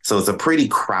that. So it's a pretty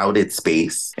crowded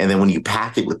space. And then when you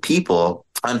pack it with people,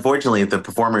 unfortunately, if the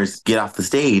performers get off the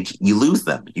stage, you lose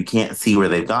them. You can't see where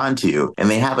they've gone to. And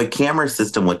they have a camera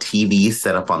system with TVs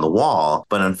set up on the wall.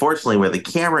 But unfortunately, where the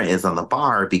camera is on the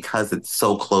bar, because it's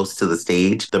so close to the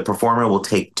stage, the performer will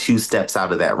take 2 steps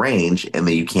out of that range, and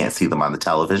then you can't see them on the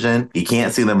television. You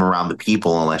can't see them around the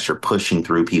people unless you're pushing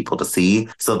through people to see.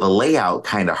 So the layout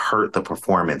kind of hurt the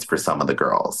performance for some of the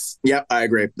girls. Yeah, I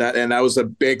agree. That was a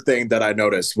big thing that I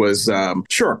noticed was,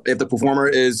 sure, if the performer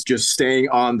is just staying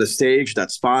on the stage,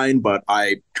 that's fine. But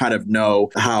I kind of know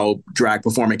how drag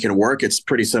performing can work. It's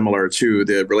pretty similar to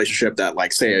the relationship that,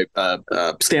 like, say,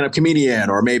 a stand-up comedian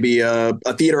or maybe a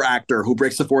theater actor who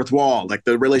breaks the fourth wall, like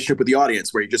the relationship with the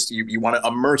audience where you want to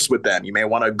immerse with them. You may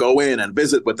want to go in and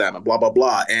visit with them and blah, blah,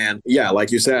 blah. And yeah,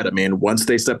 like you said, I mean, once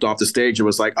they stepped off the stage, it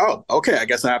was like, oh, okay, I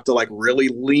guess I have to like really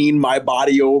lean my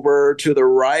body over to the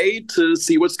right to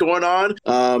see what's going on.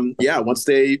 Yeah, once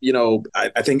they,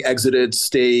 I think exited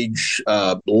stage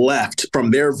left from from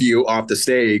their view off the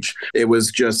stage, it was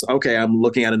just, okay, I'm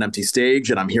looking at an empty stage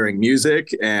and I'm hearing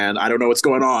music and I don't know what's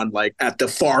going on, like at the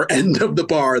far end of the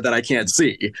bar that I can't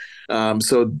see.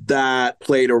 So that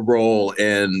played a role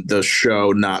in the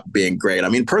show not being great. I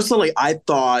mean, personally, I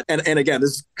thought, and again, this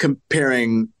is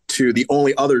comparing to the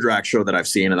only other drag show that I've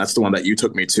seen, and that's the one that you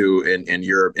took me to in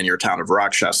your town of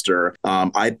Rochester.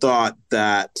 I thought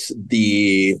that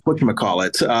the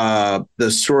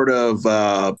the sort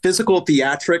of physical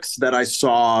theatrics that I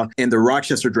saw in the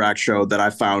Rochester drag show that I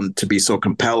found to be so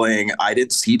compelling, I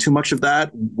didn't see too much of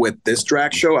that with this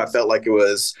drag show. I felt like it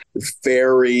was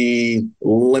very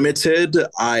limited.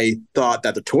 I thought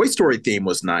that the Toy Story theme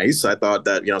was nice. I thought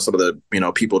that, some of the,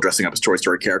 people dressing up as Toy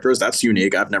Story characters, that's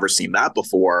unique. I've never seen that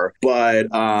before. But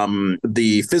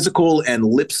the physical and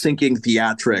lip syncing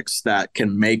theatrics that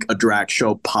can make a drag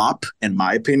show pop, in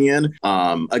my opinion,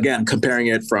 again, comparing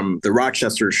it from the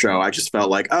Rochester show, I just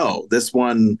felt like, oh, this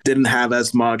one didn't have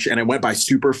as much, and it went by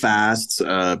super fast.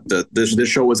 This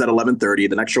show was at 11:30.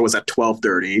 The next show was at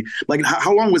 12:30. Like,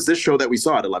 how long was this show that we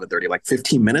saw at 11:30? Like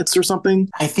 15 minutes or something?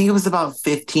 I think it was about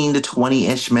 15 to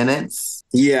 20-ish minutes.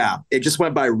 Yeah, it just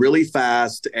went by really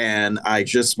fast, and I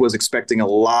just was expecting a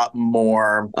lot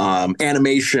more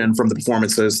animation from the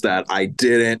performances that I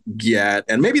didn't get.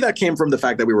 And maybe that came from the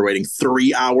fact that we were waiting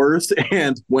 3 hours.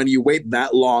 And when you wait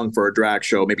that long for a drag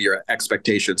show, maybe your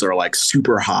expectations are like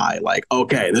super high. Like,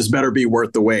 okay, this better be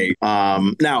worth the wait.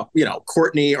 Now,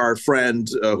 Courtney, our friend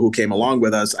who came along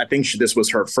with us, I think this was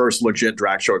her first legit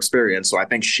drag show experience. So I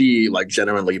think she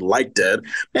genuinely liked it.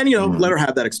 And, let her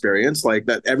have that experience. Like,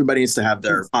 that everybody needs to have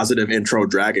their positive intro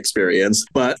drag experience.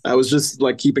 But I was just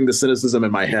keeping the cynicism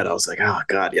in my head. I was like, oh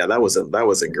God, yeah, that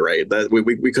wasn't great. That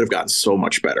we could have gotten so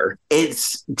much better.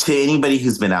 It's, to anybody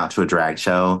who's been out to a drag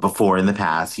show before in the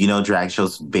past, drag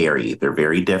shows vary. They're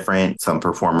very different. Some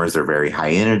performers are very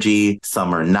high energy.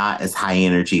 Some are not as high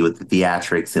energy with the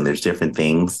theatrics, and there's different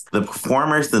things. The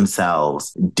performers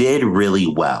themselves did really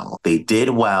well. They did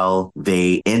well.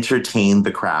 They entertained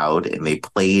the crowd, and they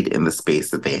played in the space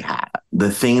that they had.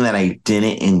 The thing that I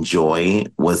didn't enjoy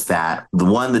was that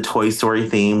the Toy Story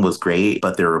theme was great,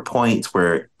 but there were points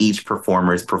where each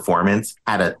performer's performance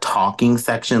had a talking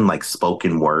section, like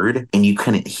spoken word, and you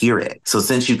couldn't hear it. So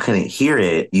since you couldn't hear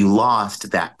it, you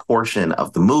lost that portion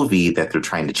of the movie that they're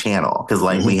trying to channel. Because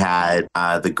we had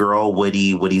the girl,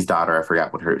 Woody's daughter, I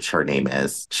forgot what her name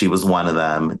is. She was one of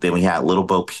them. Then we had Little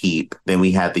Bo Peep. Then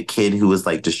we had the kid who was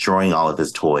destroying all of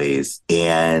his toys.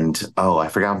 And, I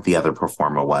forgot what the other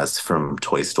performer was from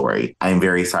Toy Story. I'm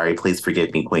very sorry. Please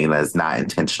forgive me, Queen. That is not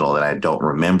intentional that I don't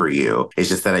remember you. It's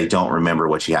just that I don't remember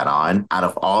what she had on. Out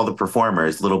of all the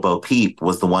performers, Little Bo Peep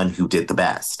was the one who did the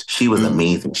best. She was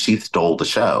amazing. She stole the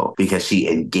show because she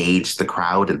engaged the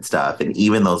crowd and stuff. And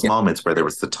even those moments where there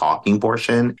was the talking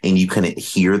portion and you couldn't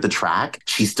hear the track,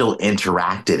 she still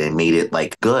interacted and made it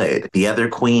good. The other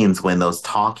queens, when those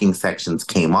talking sections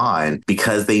came on,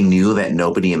 because they knew that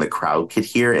nobody in the crowd could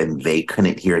hear and they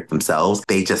couldn't hear it themselves,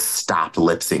 they just stopped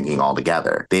lip syncing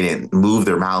altogether. They didn't move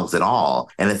their mouths at all.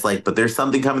 And it's but there's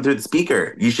something coming through the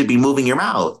speaker. You should be moving your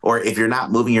mouth. Or if you're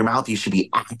not moving your mouth, you should be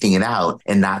acting it out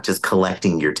and not just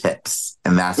collecting your tips.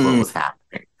 And that's what was happening.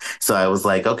 So I was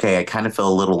like, okay, I kind of feel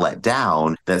a little let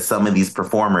down that some of these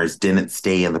performers didn't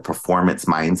stay in the performance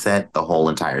mindset the whole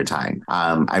entire time.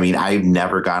 I've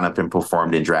never gone up and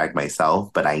performed in drag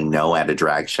myself, but I know at a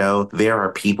drag show, there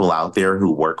are people out there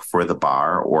who work for the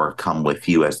bar or come with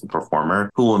you as the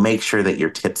performer who will make sure that your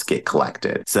tips get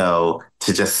collected. So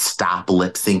to just stop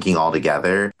lip syncing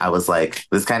altogether, I was like,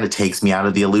 this kind of takes me out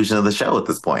of the illusion of the show at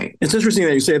this point. It's interesting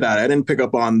that you say that. I didn't pick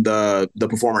up on the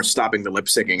performers stopping the lip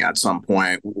syncing at some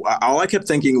point. All I kept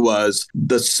thinking was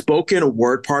the spoken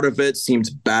word part of it seemed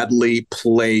badly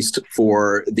placed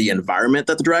for the environment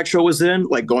that the drag show was in.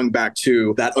 Going back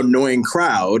to that annoying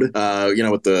crowd, with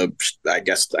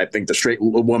I think the straight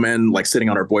woman sitting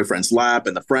on her boyfriend's lap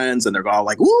and the friends, and they're all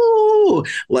woo!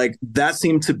 That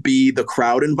seemed to be the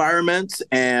crowd environment.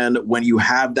 And when you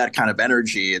have that kind of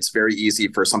energy, it's very easy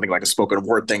for something like a spoken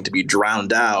word thing to be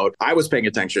drowned out. I was paying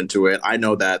attention to it. I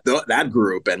know that that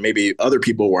group and maybe other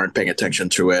people weren't paying attention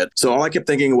to it. So all I kept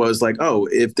thinking was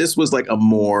if this was a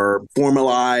more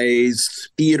formalized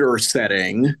theater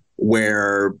setting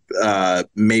where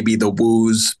maybe the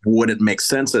woos wouldn't make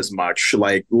sense as much,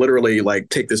 literally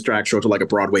take this drag show to a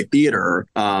Broadway theater,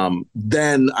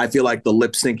 then I feel like the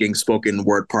lip syncing spoken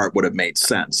word part would have made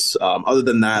sense. Other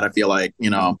than that, I feel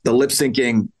the lip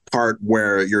syncing part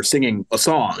where you're singing a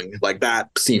song, like that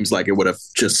seems like it would have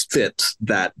just fit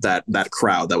that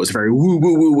crowd that was very woo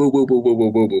woo woo woo woo woo woo woo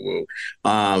woo woo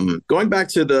woo. Going back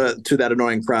to that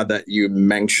annoying crowd that you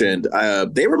mentioned,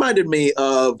 they reminded me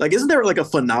of, like, isn't there like a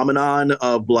phenomenon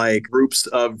of like groups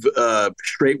of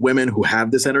straight women who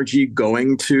have this energy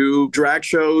going to drag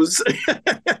shows?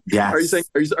 Yes.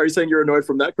 Are you saying you're annoyed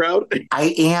from that crowd?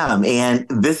 I am. And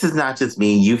this is not just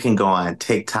me. You can go on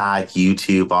TikTok,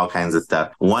 YouTube, all kinds of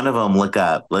stuff. One of them, look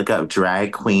up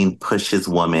drag queen pushes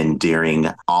woman during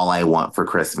All I Want for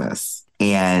Christmas.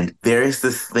 And there's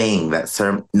this thing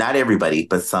that not everybody,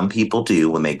 but some people do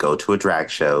when they go to a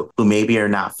drag show who maybe are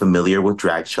not familiar with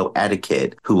drag show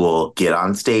etiquette, who will get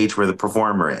on stage where the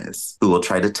performer is, who will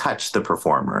try to touch the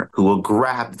performer, who will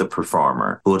grab the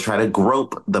performer, who will try to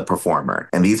grope the performer.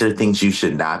 And these are things you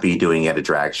should not be doing at a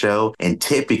drag show. And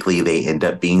typically they end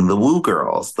up being the woo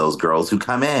girls, those girls who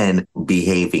come in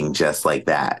behaving just like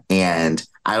that. And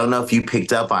I don't know if you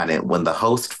picked up on it when the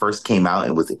host first came out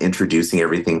and was introducing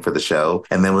everything for the show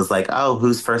and then was like, oh,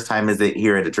 whose first time is it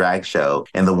here at a drag show?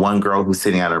 And the one girl who's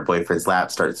sitting on her boyfriend's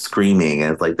lap starts screaming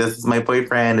and it's like, this is my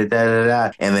boyfriend, and da da da.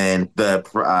 And then the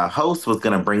host was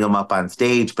going to bring him up on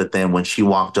stage. But then when she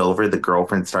walked over, the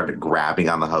girlfriend started grabbing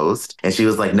on the host. And she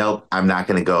was like, nope, I'm not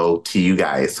going to go to you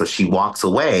guys. So she walks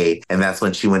away. And that's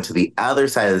when she went to the other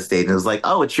side of the stage and was like,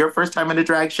 oh, it's your first time at a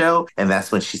drag show? And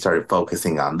that's when she started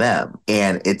focusing on them.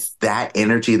 And it's that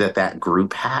energy that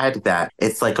group had that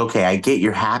it's like, okay, I get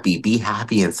you're happy, be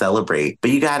happy and celebrate,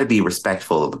 but you got to be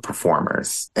respectful of the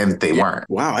performers. And they weren't.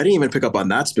 Wow. I didn't even pick up on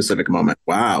that specific moment.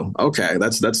 Wow. Okay.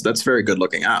 That's very good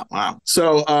looking out. Wow.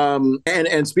 So,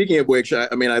 and speaking of which,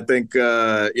 I mean, I think,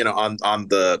 on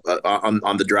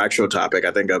the drag show topic,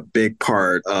 I think a big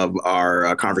part of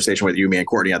our conversation with you, me and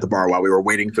Courtney at the bar while we were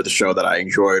waiting for the show that I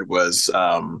enjoyed was, since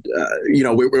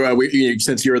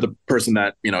you're the person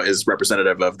that, is representative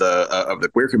of the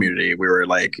queer community, we were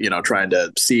like, trying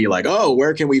to see like, oh,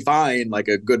 where can we find like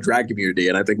a good drag community?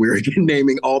 And I think we were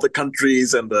naming all the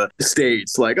countries and the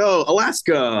states, like, oh,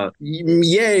 Alaska,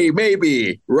 yay,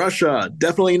 maybe. Russia,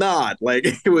 definitely not. Like,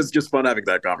 it was just fun having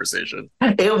that conversation.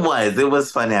 It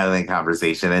was fun having a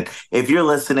conversation. And if you're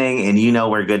listening and you know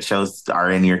where good shows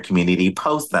are in your community,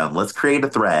 post them. Let's create a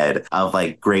thread of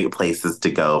like great places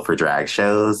to go for drag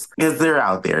shows, because they're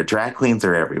out there. Drag queens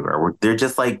are everywhere. They're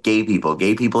just like gay people.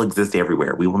 Gay people exist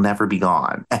everywhere. We will never be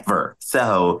gone, ever.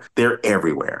 So they're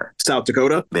everywhere. South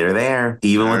Dakota? They're there.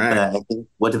 Even with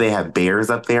what do they have, bears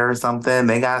up there or something?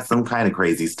 They got some kind of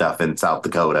crazy stuff in South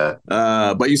Dakota.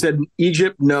 But you said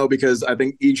Egypt? No, because I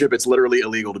think Egypt, it's literally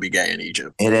illegal to be gay in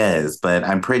Egypt. It is, but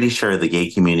I'm pretty sure the gay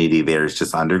community there is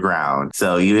just underground.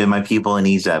 So even my people in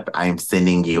Egypt, I'm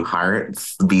sending you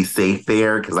hearts. Be safe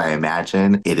there, because I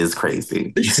imagine it is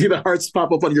crazy. Did you see the hearts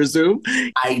pop up on your Zoom?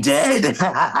 I did.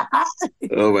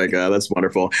 Oh my God, that's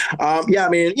wonderful. Yeah, I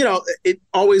mean, it's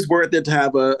always worth it to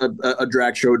have a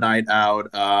drag show night out.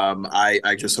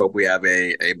 I just hope we have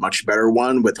a much better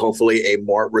one with hopefully a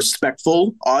more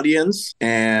respectful audience.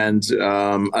 And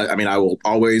I mean, I will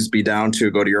always be down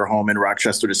to go to your home in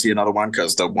Rochester to see another one,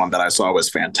 because the one that I saw was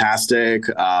fantastic.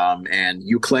 And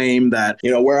you claim that,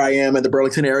 where I am in the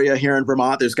Burlington area here in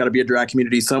Vermont, there's got to be a drag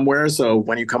community somewhere. So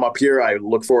when you come up here, I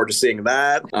look forward to seeing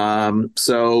that.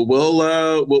 So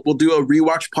we'll do a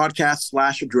rewatch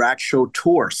podcast / drag show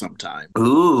tour sometime.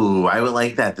 Ooh, I would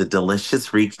like that. The delicious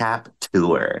recap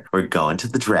tour. We're going to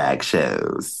the drag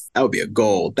shows. That would be a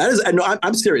goal. That is, no,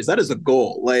 I'm serious. That is a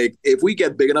goal. Like, if we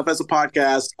get big enough as a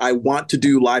podcast, I want to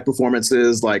do live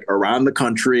performances like around the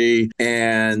country.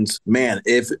 And man,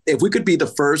 if we could be the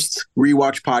first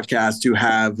rewatch podcast to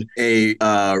have a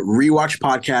rewatch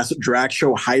podcast drag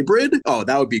show hybrid, oh,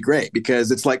 that would be great,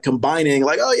 because it's like combining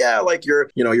like, oh yeah, like your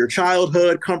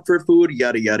childhood comfort food,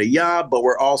 yada, yada, yada. But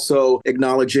we're also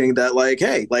acknowledging that like,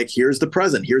 hey, like here's the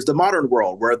present, here's the modern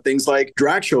world where things like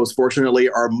drag shows, fortunately,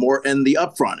 are more in the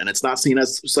upfront. And it's not seen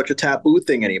as such a taboo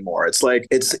thing anymore. It's like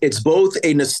it's both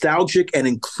a nostalgic and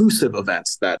inclusive event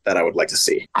that I would like to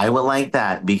see. I would like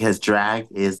that, because drag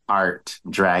is art.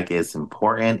 Drag is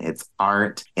important. It's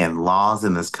art. And laws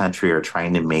in this country are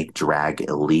trying to make drag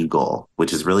illegal,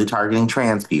 which is really targeting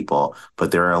trans people. But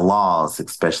there are laws,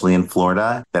 especially in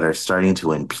Florida, that are starting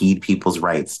to impede people's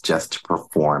rights just to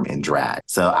perform in drag.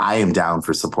 So I am down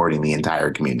for supporting the entire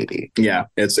community. Yeah,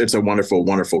 it's a wonderful,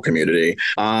 wonderful community.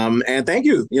 And thank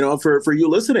you, for you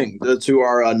listening to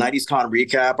our 90s Con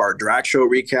recap, our drag show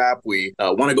recap. We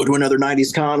want to go to another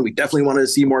 90s Con. We definitely want to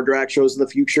see more drag shows in the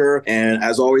future. And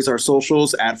as always, our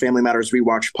socials at Family Matters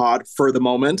Rewatch Pod for the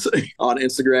moment on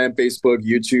Instagram, Facebook,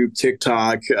 YouTube,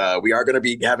 TikTok. We are going going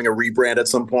to be having a rebrand at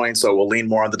some point, so we'll lean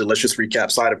more on the delicious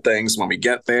recap side of things when we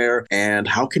get there. And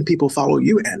how can people follow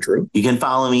you, Andrew? You can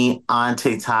follow me on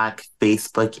TikTok,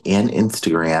 Facebook, and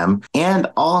Instagram, and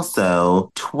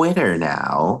also Twitter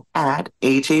now at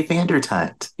Ajay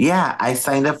Vandertunt. Yeah, I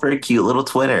signed up for a cute little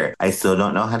Twitter. I still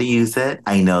don't know how to use it.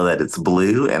 I know that it's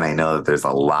blue, and I know that there's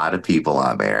a lot of people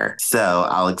on there. So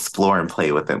I'll explore and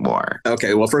play with it more.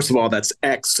 Okay, well, first of all, that's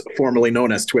X, formerly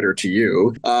known as Twitter to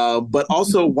you. But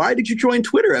also, why did you join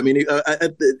Twitter? I mean,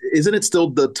 isn't it still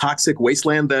the toxic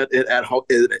wasteland that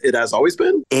it has always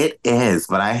been? It is,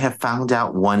 but I have found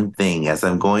out one thing as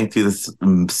I'm going through this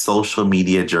social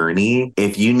media journey.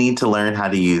 If you need to learn how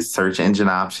to use search engine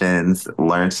options,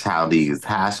 learn how to use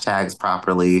hashtags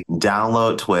properly,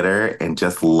 download Twitter and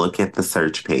just look at the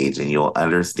search page and you'll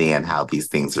understand how these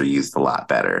things are used a lot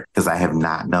better. Because I have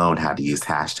not known how to use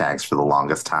hashtags for the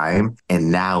longest time.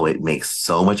 And now it makes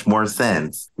so much more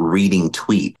sense reading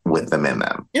tweet with them in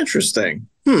them. Interesting.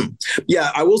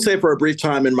 Yeah, I will say for a brief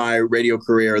time in my radio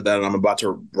career that I'm about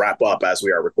to wrap up as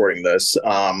we are recording this,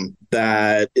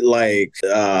 that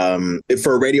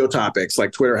for radio topics,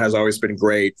 like Twitter has always been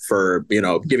great for,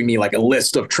 giving me like a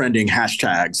list of trending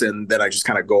hashtags, and then I just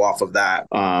kind of go off of that.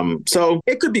 So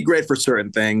it could be great for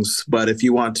certain things, but if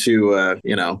you want to,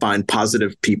 find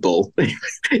positive people,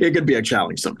 it could be a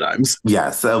challenge sometimes.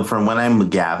 Yeah. So from what I'm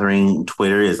gathering,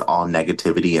 Twitter is all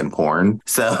negativity and porn.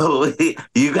 So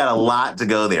you got a lot to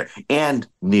go there. And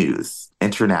news,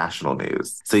 international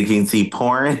news. So you can see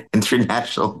porn,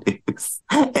 international news,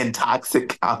 and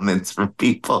toxic comments from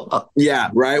people. Yeah,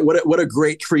 right. What a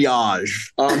great triage.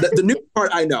 The news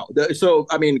part, I know. So,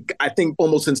 I mean, I think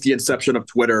almost since the inception of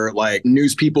Twitter, like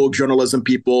news people, journalism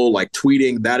people, like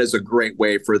tweeting, that is a great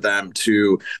way for them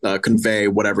to convey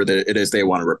whatever it is they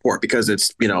want to report, because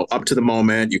it's, up to the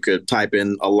moment. You could type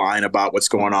in a line about what's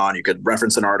going on. You could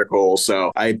reference an article.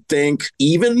 So I think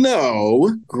even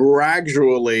though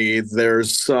gradually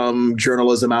there's some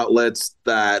journalism outlets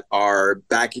that are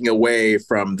backing away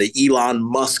from the Elon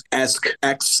Musk-esque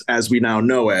X as we now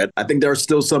know it, I think there are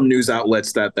still some news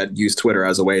outlets that use Twitter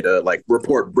as a way to like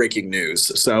report breaking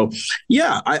news. So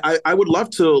yeah, I would love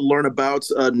to learn about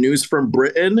news from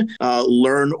Britain,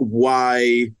 learn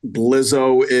why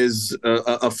Lizzo is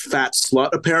a fat slut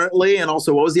apparently, and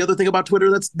also what was the other thing about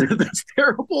Twitter that's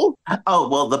terrible? Oh,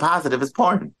 well, the positive is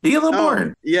porn. Be a little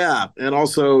porn. Yeah, and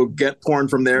also get porn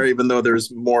from there, even though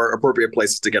there's more appropriate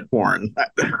places to get porn.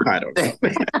 I don't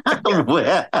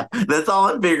know. That's all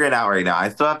I'm figuring out right now. I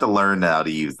still have to learn how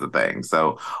to use the thing.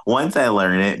 So once I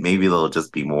learn it, maybe there'll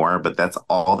just be more, but that's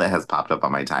all that has popped up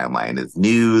on my timeline is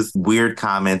news, weird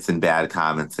comments and bad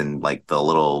comments and like the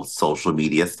little social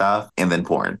media stuff, and then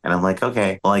porn. And I'm like,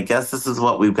 okay, well, I guess this is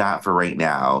what we've got for right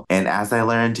now. And as I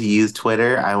learn to use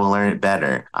Twitter, I will learn it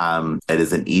better. It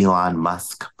is an Elon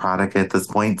Musk product at this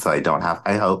point, so I don't have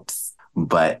high hopes.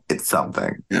 But it's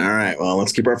something. All right. Well,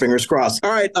 let's keep our fingers crossed.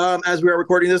 All right. As we are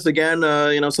recording this again,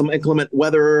 some inclement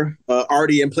weather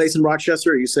already in place in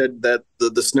Rochester. You said that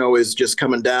the snow is just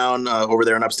coming down over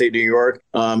there in upstate New York.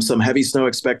 Some heavy snow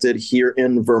expected here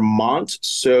in Vermont.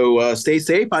 So stay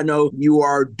safe. I know you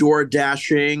are door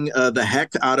dashing the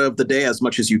heck out of the day as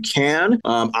much as you can.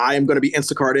 I am going to be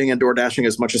Instacarting and door dashing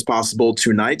as much as possible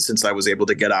tonight, since I was able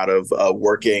to get out of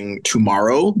working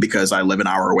tomorrow because I live an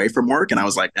hour away from work. And I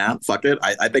was like, fuck it.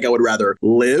 I think I would rather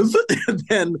live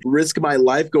than risk my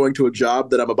life going to a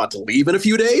job that I'm about to leave in a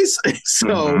few days.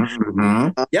 So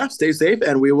yeah, stay safe,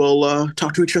 and we will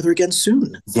talk to each other again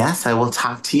soon. Yes, I will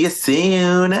talk to you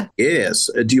soon. Yes.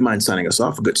 Do you mind signing us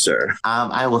off, good sir?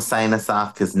 I will sign us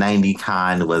off because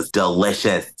 90Con was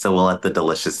delicious. So we'll let the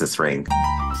deliciousness ring.